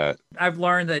about that. I've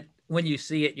learned that when you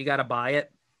see it, you got to buy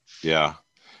it. Yeah.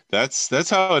 That's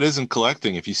how it is in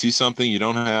collecting. If you see something you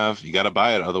don't have, you got to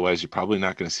buy it. Otherwise, you're probably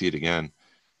not going to see it again.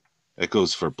 That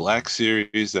goes for Black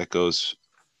Series. That goes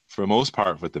for the most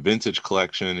part with the vintage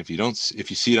collection. If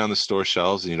you see it on the store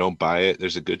shelves and you don't buy it,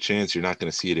 there's a good chance you're not going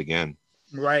to see it again.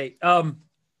 Right.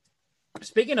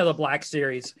 Speaking of the Black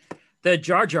Series, the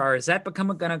Jar Jar, is that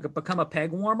going to become a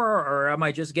peg warmer, or am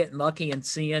I just getting lucky and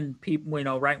seeing people,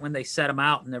 right when they set them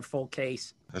out in their full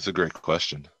case? That's a great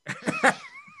question.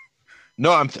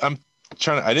 No, I'm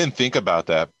trying to, I didn't think about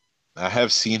that. I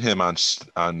have seen him on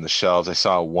the shelves. I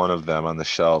saw one of them on the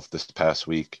shelf this past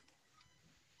week.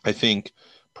 I think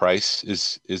price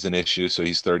is an issue. So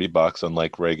he's $30,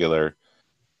 unlike regular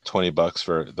 $20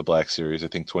 for the Black Series. I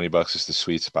think $20 is the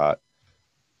sweet spot.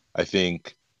 I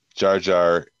think Jar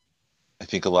Jar, I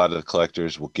think a lot of the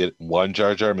collectors will get one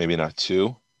Jar Jar, maybe not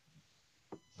two.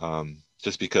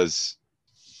 Just because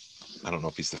I don't know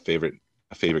if he's a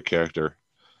favorite character.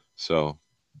 So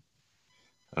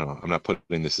I don't know. I'm not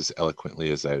putting this as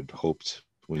eloquently as I'd hoped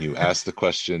when you asked the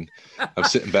question. I'm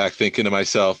sitting back thinking to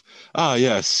myself,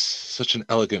 yes, such an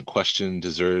elegant question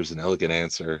deserves an elegant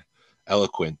answer,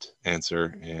 eloquent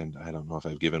answer. And I don't know if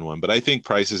I've given one, but I think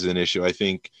price is an issue. I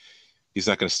think he's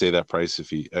not going to stay that price I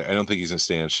don't think he's going to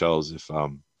stay on shelves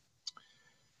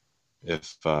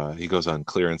if he goes on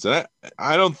clearance. And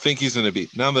I don't think he's going to be,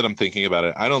 now that I'm thinking about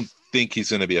it, I don't think he's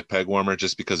going to be a peg warmer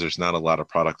just because there's not a lot of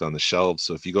product on the shelves.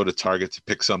 So if you go to Target to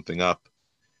pick something up,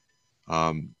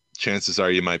 chances are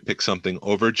you might pick something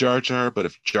over Jar Jar, but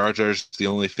if Jar Jar's the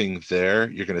only thing there,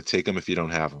 you're going to take them if you don't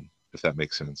have them, if that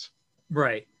makes sense.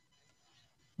 Right.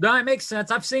 No, it makes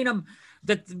sense. I've seen them.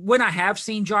 That when I have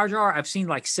seen Jar Jar, I've seen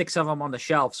like 6 of them on the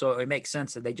shelf, so it makes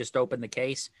sense that they just open the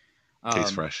case.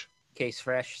 Case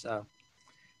fresh. So,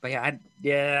 but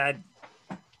yeah,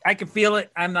 I can feel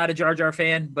it. I'm not a Jar Jar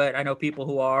fan, but I know people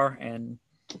who are, and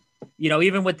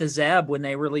even with the Zeb, when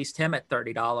they released him at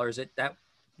 $30, that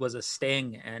was a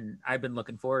sting, and I've been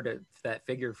looking forward to that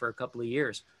figure for a couple of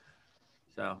years.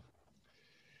 So,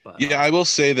 but, yeah, I will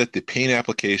say that the paint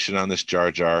application on this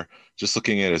Jar Jar, just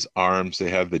looking at his arms,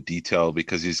 they have the detail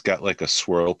because he's got like a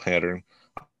swirl pattern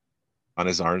on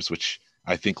his arms, which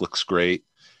I think looks great.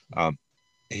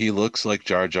 He looks like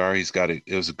Jar Jar. It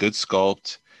was a good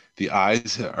sculpt. The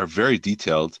eyes are very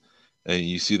detailed, and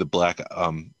you see the black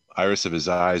iris of his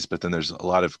eyes, but then there's a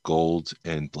lot of gold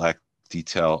and black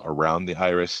detail around the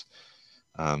iris.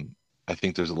 I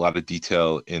think there's a lot of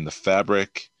detail in the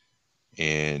fabric,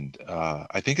 and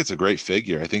I think it's a great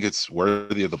figure. I think it's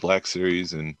worthy of the Black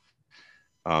Series, and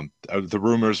The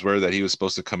rumors were that he was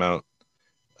supposed to come out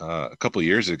a couple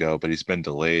years ago, but he's been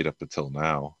delayed up until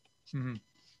now. Mm-hmm.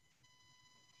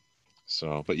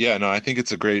 So, but yeah, no, I think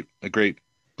it's a great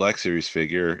Black Series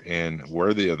figure and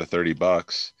worthy of the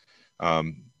 $30.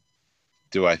 Um,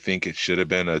 do I think it should have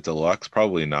been a deluxe?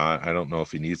 Probably not. I don't know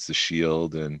if he needs the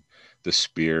shield and the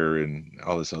spear and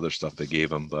all this other stuff they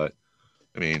gave him, but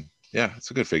I mean, yeah, it's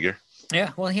a good figure.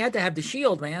 Yeah, well, he had to have the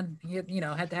shield, man. He had,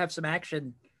 had to have some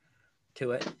action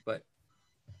to it, but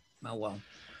oh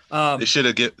well. They should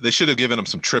have given him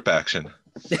some trip action.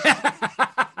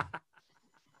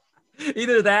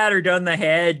 Either that or done the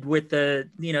head with the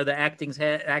the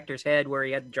actor's head where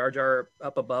he had Jar Jar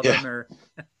up above him, or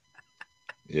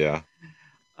yeah.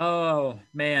 Oh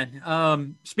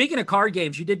man. Speaking of card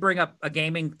games, you did bring up a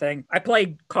gaming thing. I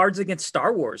played Cards Against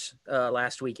Star Wars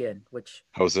last weekend, which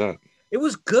how's that? It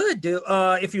was good, dude.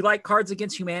 If you like Cards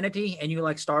Against Humanity and you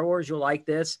like Star Wars, you'll like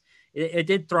this. It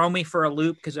did throw me for a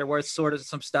loop because there was sort of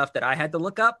some stuff that I had to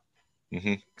look up.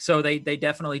 Mm-hmm. So they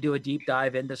definitely do a deep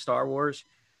dive into Star Wars.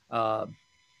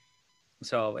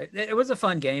 So it was a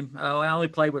fun game. I only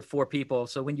played with 4 people.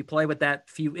 So when you play with that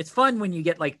few, it's fun when you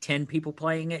get like 10 people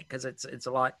playing it because it's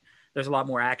a lot. There's a lot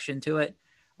more action to it.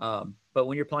 But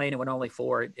when you're playing it with only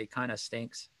 4, it kind of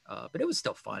stinks. But it was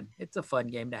still fun. It's a fun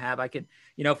game to have. I could,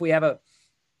 if we have a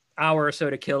hour or so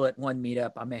to kill at one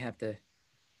meetup, I may have to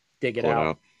dig it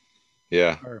out.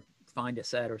 Yeah. Or find a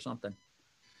set or something.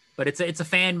 But it's a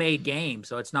fan made game,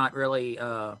 so it's not really.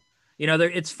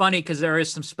 It's funny because there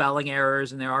is some spelling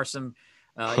errors and there are some,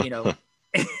 and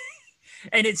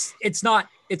it's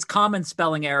common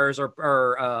spelling errors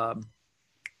or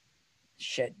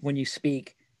shit when you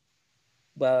speak.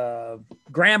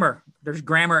 Grammar. There's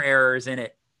grammar errors in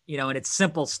it, and it's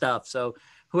simple stuff. So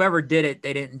whoever did it,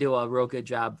 they didn't do a real good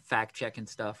job fact checking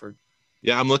stuff.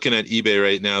 Yeah, I'm looking at eBay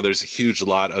right now. There's a huge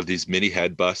lot of these mini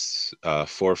head busts,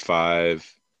 4,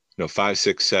 5, 5,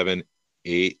 6, 7,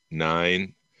 8,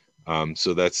 9.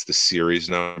 So that's the series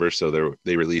number. So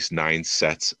they released 9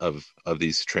 sets of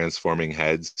these transforming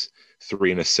heads,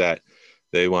 3 in a set.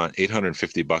 They want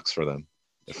 $850 for them,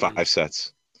 5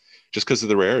 sets, just because of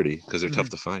the rarity, because they're tough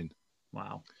to find.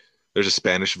 Wow. There's a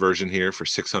Spanish version here for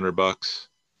 $600.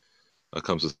 It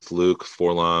comes with Luke,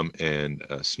 Forlom, and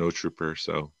Snowtrooper.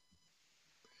 So,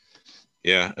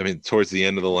 yeah, I mean, towards the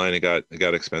end of the line, it got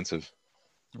expensive.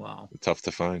 Wow. Tough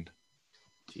to find.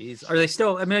 Jeez, are they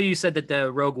still? I mean, you said that the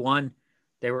Rogue One,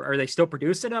 are they still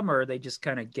producing them, or they just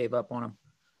kind of gave up on them?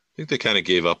 I think they kind of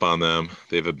gave up on them.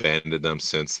 They've abandoned them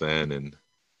since then, and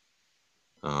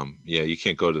yeah, you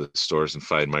can't go to the stores and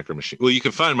find Micro Machines. Well, you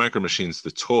can find Micro Machines,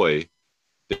 the toy.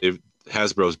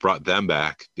 Hasbro's brought them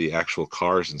back, the actual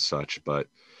cars and such, but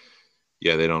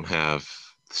yeah, they don't have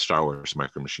Star Wars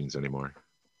Micro Machines anymore.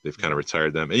 They've kind of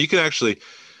retired them, and you can actually.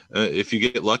 If you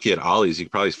get lucky at Ollie's, you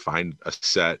can probably find a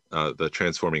set, the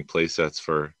transforming play sets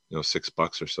for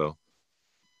 $6 or so.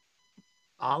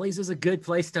 Ollie's is a good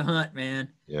place to hunt, man.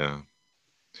 Yeah,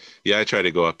 I try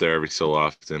to go up there every so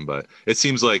often, but it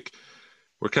seems like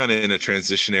we're kind of in a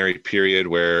transitionary period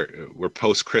where we're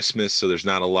post Christmas, so there's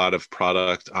not a lot of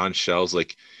product on shelves.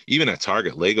 Like even at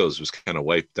Target, Legos was kind of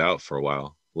wiped out for a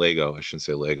while. Lego, I shouldn't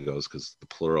say Legos because the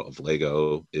plural of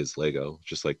Lego is Lego,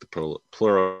 just like the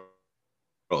plural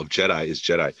of Jedi is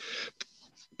Jedi,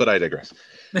 but I digress.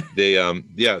 They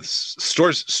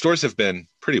stores have been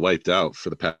pretty wiped out for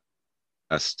the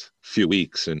past few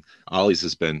weeks, and Ollie's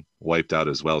has been wiped out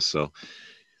as well. So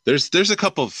there's a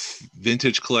couple of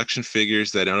vintage collection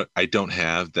figures that I don't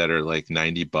have that are like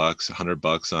 $90,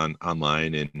 $100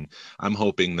 online, and I'm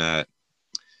hoping that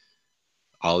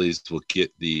Ollie's will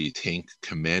get the Tank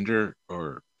Commander,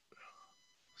 or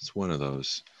it's one of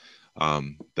those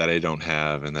that I don't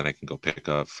have, and then I can go pick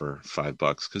up for $5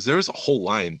 because there's a whole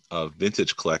line of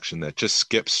vintage collection that just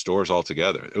skips stores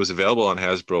altogether. It was available on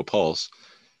Hasbro Pulse,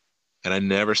 and I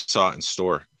never saw it in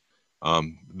store.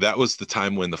 That was the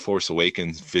time when the Force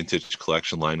Awakens vintage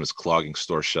collection line was clogging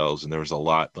store shelves, and there was a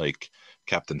lot like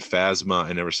Captain Phasma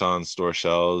I never saw on store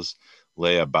shelves.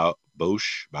 Leia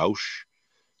Bausch,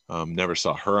 never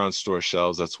saw her on store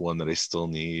shelves. That's one that I still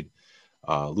need.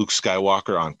 Luke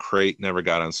Skywalker on crate never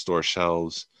got on store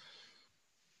shelves.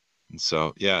 And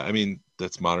so, yeah, I mean,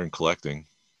 that's modern collecting.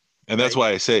 And that's why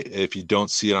I say if you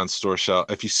don't see it on store shelf,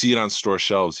 if you see it on store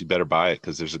shelves, you better buy it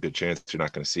because there's a good chance you're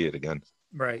not going to see it again.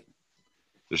 Right.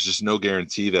 There's just no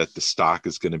guarantee that the stock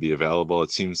is going to be available. It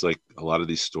seems like a lot of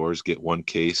these stores get one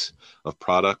case of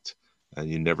product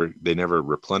and they never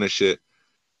replenish it.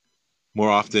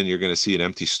 More often, you're going to see an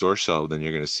empty store shelf than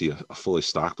you're going to see a fully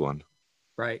stocked one.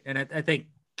 Right. And I think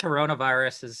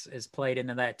coronavirus is played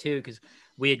into that too, because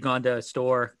we had gone to a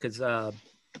store because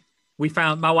we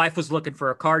found, my wife was looking for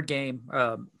a card game,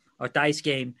 a dice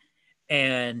game,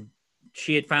 and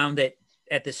she had found it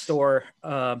at this store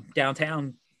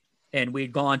downtown, and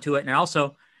we'd gone to it. And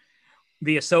also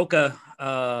the Ahsoka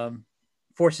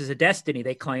Forces of Destiny,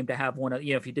 they claimed to have one of,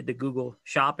 if you did the Google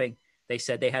shopping, they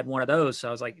said they had one of those. So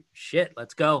I was like, shit,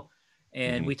 let's go.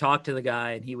 And we talked to the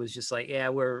guy, and he was just like,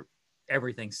 yeah,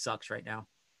 everything sucks right now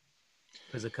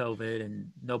because of COVID, and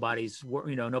nobody's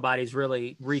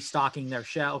really restocking their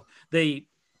shelf. The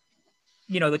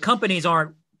companies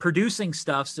aren't producing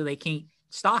stuff, so they can't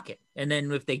stock it. And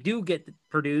then if they do get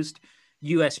produced,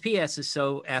 USPS is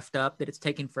so effed up that it's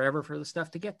taking forever for the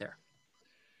stuff to get there.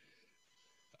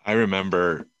 I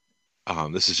remember,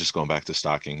 this is just going back to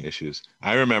stocking issues.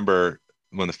 I remember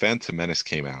when the Phantom Menace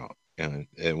came out, and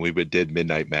we did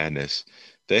Midnight Madness,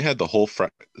 they had the whole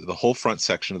front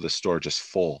section of the store just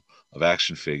full of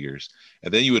action figures.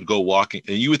 And then you would go walking,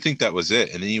 and you would think that was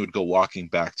it. And then you would go walking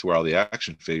back to where all the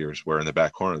action figures were in the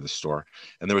back corner of the store.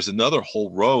 And there was another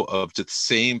whole row of the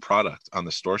same product on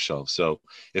the store shelf. So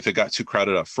if it got too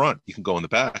crowded up front, you can go in the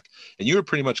back, and you were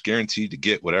pretty much guaranteed to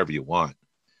get whatever you want.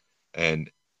 And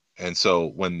so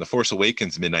when the Force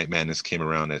Awakens Midnight Madness came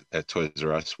around at Toys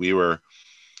R Us, we were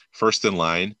first in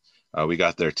line. We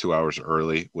got there 2 hours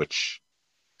early, which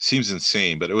seems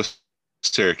insane, but it was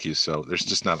Syracuse. So there's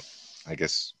just not, I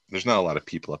guess, there's not a lot of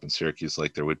people up in Syracuse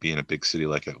like there would be in a big city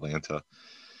like Atlanta.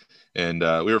 And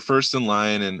we were first in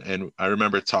line. And I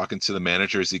remember talking to the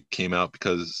manager as he came out,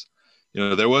 because,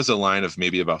 there was a line of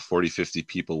maybe about 40, 50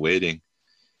 people waiting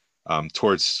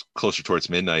closer towards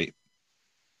midnight.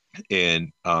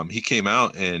 And he came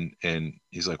out and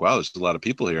he's like, wow, there's a lot of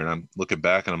people here. And I'm looking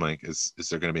back and I'm like, is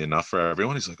there going to be enough for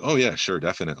everyone? He's like, oh yeah, sure,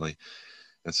 definitely.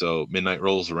 And so midnight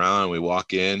rolls around, we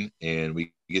walk in, and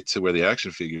we get to where the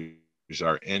action figures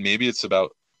are. And maybe it's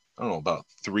about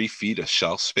 3 feet of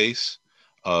shelf space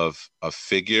of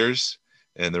figures.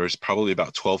 And there was probably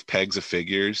about 12 pegs of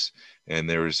figures, and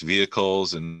there was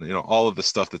vehicles and, all of the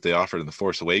stuff that they offered in the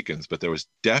Force Awakens, but there was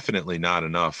definitely not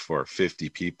enough for 50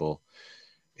 people.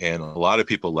 And a lot of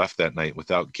people left that night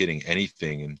without getting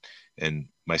anything. And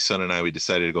my son and I, we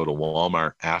decided to go to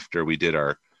Walmart after we did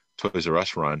our Toys R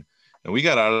Us run. And we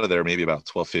got out of there maybe about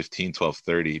 12:15,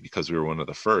 12:30, because we were one of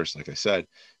the first. Like I said,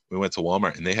 we went to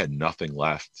Walmart and they had nothing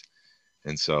left.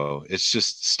 And so it's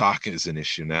just, stock is an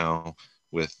issue now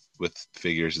with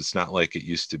figures. It's not like it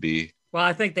used to be. Well,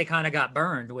 I think they kind of got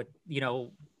burned with,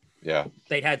 yeah,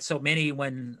 they had so many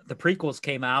when the prequels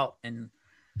came out, and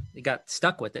they got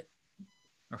stuck with it,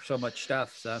 or so much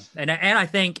stuff. So, and I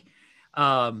think,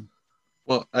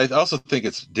 well, I also think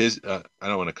it's I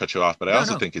don't want to cut you off, but I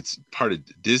also think it's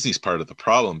Disney's part of the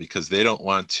problem, because they don't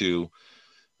want to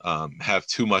have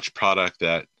too much product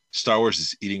that Star Wars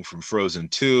is eating from Frozen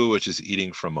 2, which is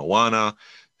eating from Moana.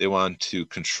 They want to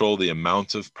control the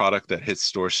amount of product that hits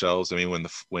store shelves. I mean,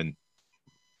 when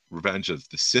Revenge of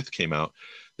the Sith came out,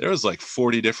 there was like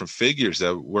 40 different figures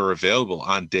that were available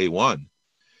on day one.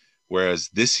 Whereas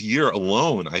this year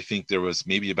alone, I think there was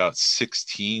maybe about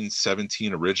 16,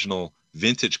 17 original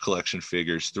vintage collection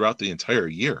figures throughout the entire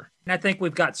year. And I think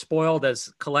we've got spoiled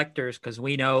as collectors, because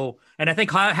we know, and I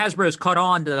think Hasbro's caught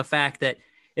on to the fact that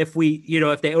if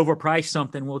they overprice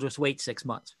something, we'll just wait 6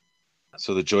 months.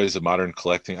 So the joys of modern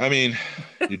collecting. I mean,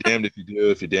 you're damned if you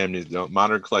do, if you're damned if you don't.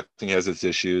 Modern collecting has its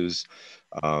issues.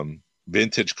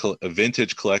 Vintage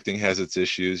collecting has its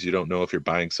issues. You don't know if you're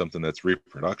buying something that's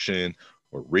reproduction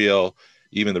or real.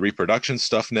 Even the reproduction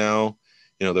stuff now,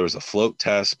 there was a float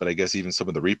test, but I guess even some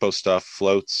of the repo stuff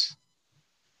floats.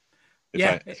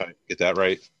 If I get that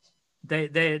right.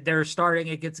 They're starting,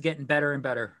 it's getting better and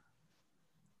better.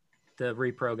 The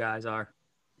repro guys are.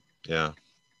 Yeah.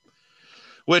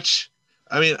 Which,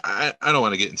 I mean, I don't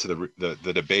want to get into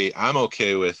the debate.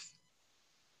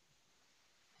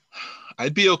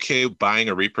 I'd be okay buying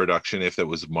a reproduction if it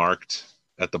was marked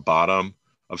at the bottom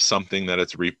of something that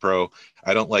it's repro.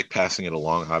 I don't like passing it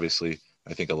along, obviously.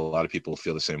 I think a lot of people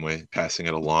feel the same way, passing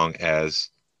it along as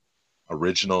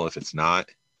original if it's not,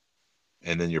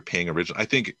 and then you're paying original. I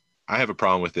think I have a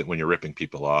problem with it when you're ripping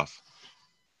people off.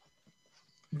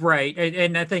 Right.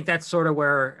 And I think that's sort of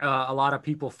where a lot of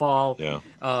people fall. Yeah.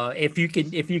 If you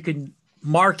can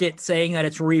mark it saying that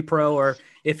it's repro, or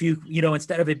if you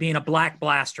instead of it being a black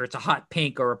blaster, it's a hot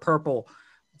pink or a purple,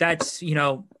 that's,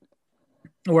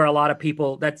 where a lot of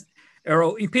people,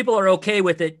 people are okay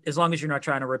with it as long as you're not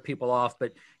trying to rip people off.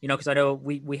 But, because I know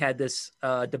we had this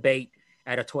debate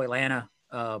at a Toylanta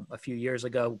a few years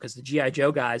ago, because the G.I.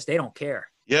 Joe guys, they don't care.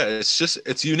 Yeah,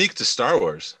 it's unique to Star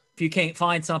Wars. If you can't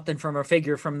find something from a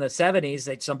figure from the 70s,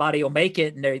 that somebody will make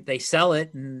it and they sell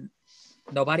it and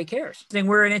nobody cares. I think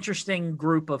we're an interesting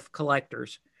group of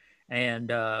collectors. And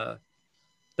the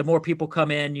more people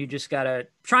come in, you just gotta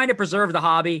trying to preserve the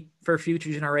hobby for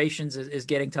future generations is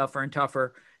getting tougher and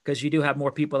tougher, because you do have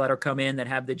more people that are come in that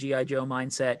have the G.I. Joe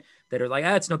mindset that are like,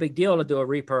 it's no big deal to do a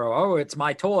repro. Oh, it's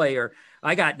my toy. Or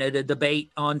I got in a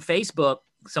debate on Facebook.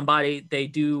 They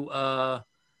do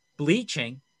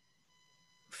bleaching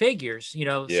figures, so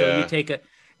you take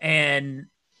and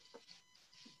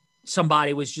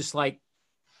somebody was just like,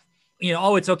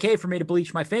 it's okay for me to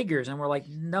bleach my figures. And we're like,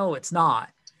 no, it's not.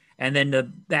 And then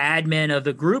the admin of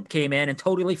the group came in and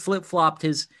totally flip-flopped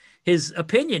his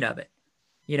opinion of it.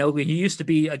 He used to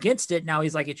be against it. Now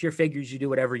he's like, it's your figures. You do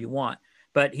whatever you want.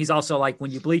 But he's also like, when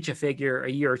you bleach a figure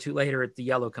a year or two later, the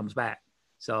yellow comes back.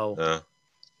 So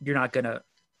you're not going to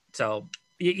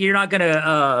you're not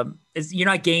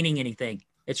gaining anything.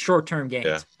 It's short-term gains.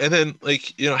 Yeah. And then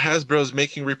Hasbro's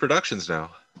making reproductions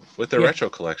now with their retro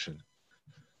collection.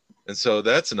 And so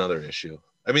that's another issue.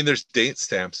 I mean, there's date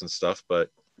stamps and stuff,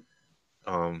 but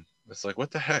it's like,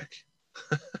 what the heck?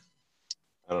 I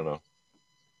don't know.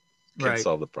 Can't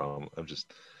solve the problem. I'm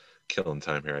just killing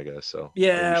time here, I guess. So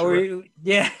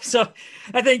So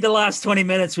I think the last 20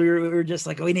 minutes we were just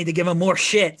like, we need to give them more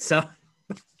shit. So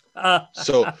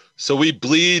so we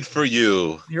bleed for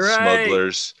you,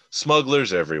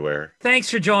 smugglers everywhere. Thanks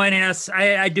for joining us.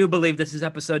 I do believe this is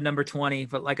episode number 20,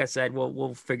 but like I said,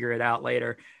 we'll figure it out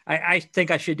later. I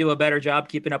think I should do a better job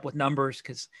keeping up with numbers,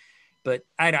 but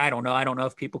I don't know. I don't know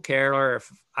if people care or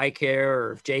if I care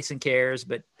or if Jason cares,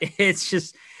 but it's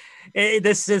just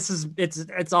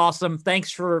it's awesome.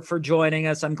 Thanks for joining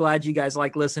us. I'm glad you guys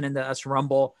like listening to us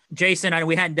rumble. Jason,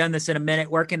 we hadn't done this in a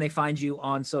minute. Where can they find you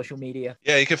on social media?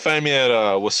 Yeah, you can find me at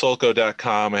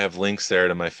wasolco.com. I have links there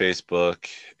to my Facebook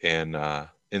and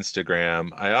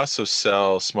Instagram. I also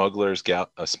sell Smuggler's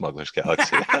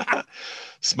Galaxy.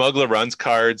 Smuggler Runs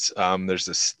cards. There's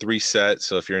this 3 set.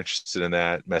 So if you're interested in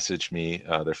that, message me.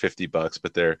 They're $50,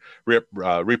 but they're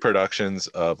reproductions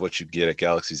of what you get at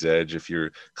Galaxy's Edge. If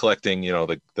you're collecting,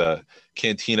 the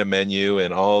Cantina menu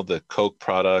and all the Coke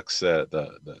products,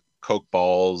 the Coke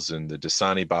balls and the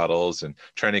Dasani bottles, and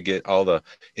trying to get all the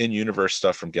in-universe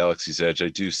stuff from Galaxy's Edge, I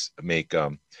do make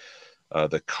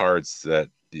the cards that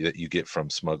you get from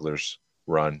Smuggler's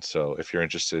Run. So if you're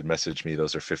interested, message me.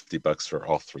 Those are $50 for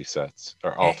all 3 sets,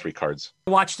 or all 3 cards.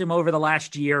 I watched him over the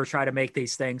last year try to make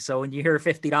these things. So when you hear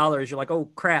 $50, you're like, oh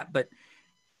crap, but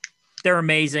they're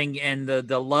amazing. And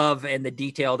the love and the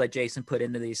detail that Jason put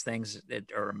into these things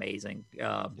are amazing.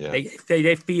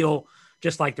 They feel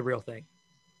just like the real thing.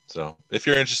 So if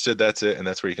you're interested, that's it. And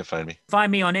that's where you can find me.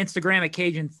 Find me on Instagram at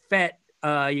Cajun Fett.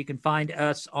 You can find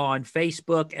us on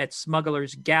Facebook at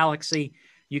Smugglers Galaxy.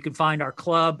 You can find our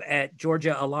club at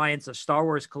Georgia Alliance of Star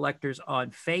Wars Collectors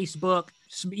on Facebook.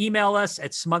 Email us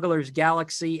at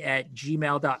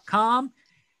smugglersgalaxy@gmail.com.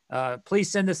 Please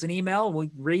send us an email. We'll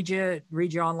read you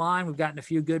online. We've gotten a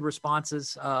few good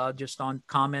responses just on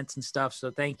comments and stuff.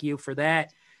 So thank you for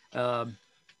that.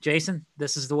 Jason,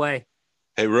 this is the way.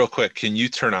 Hey, real quick, can you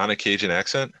turn on a Cajun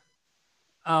accent?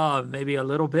 Maybe a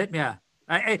little bit. Yeah.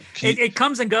 It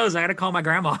comes and goes. I got to call my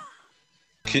grandma.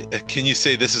 Can you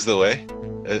say "this is the way,"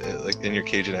 like in your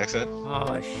Cajun accent?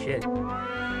 Oh shit!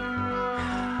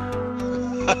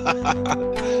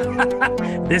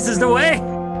 This is the way.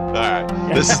 All right,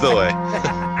 this is the way.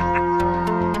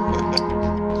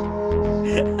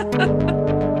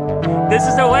 This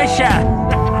is the way, Chef.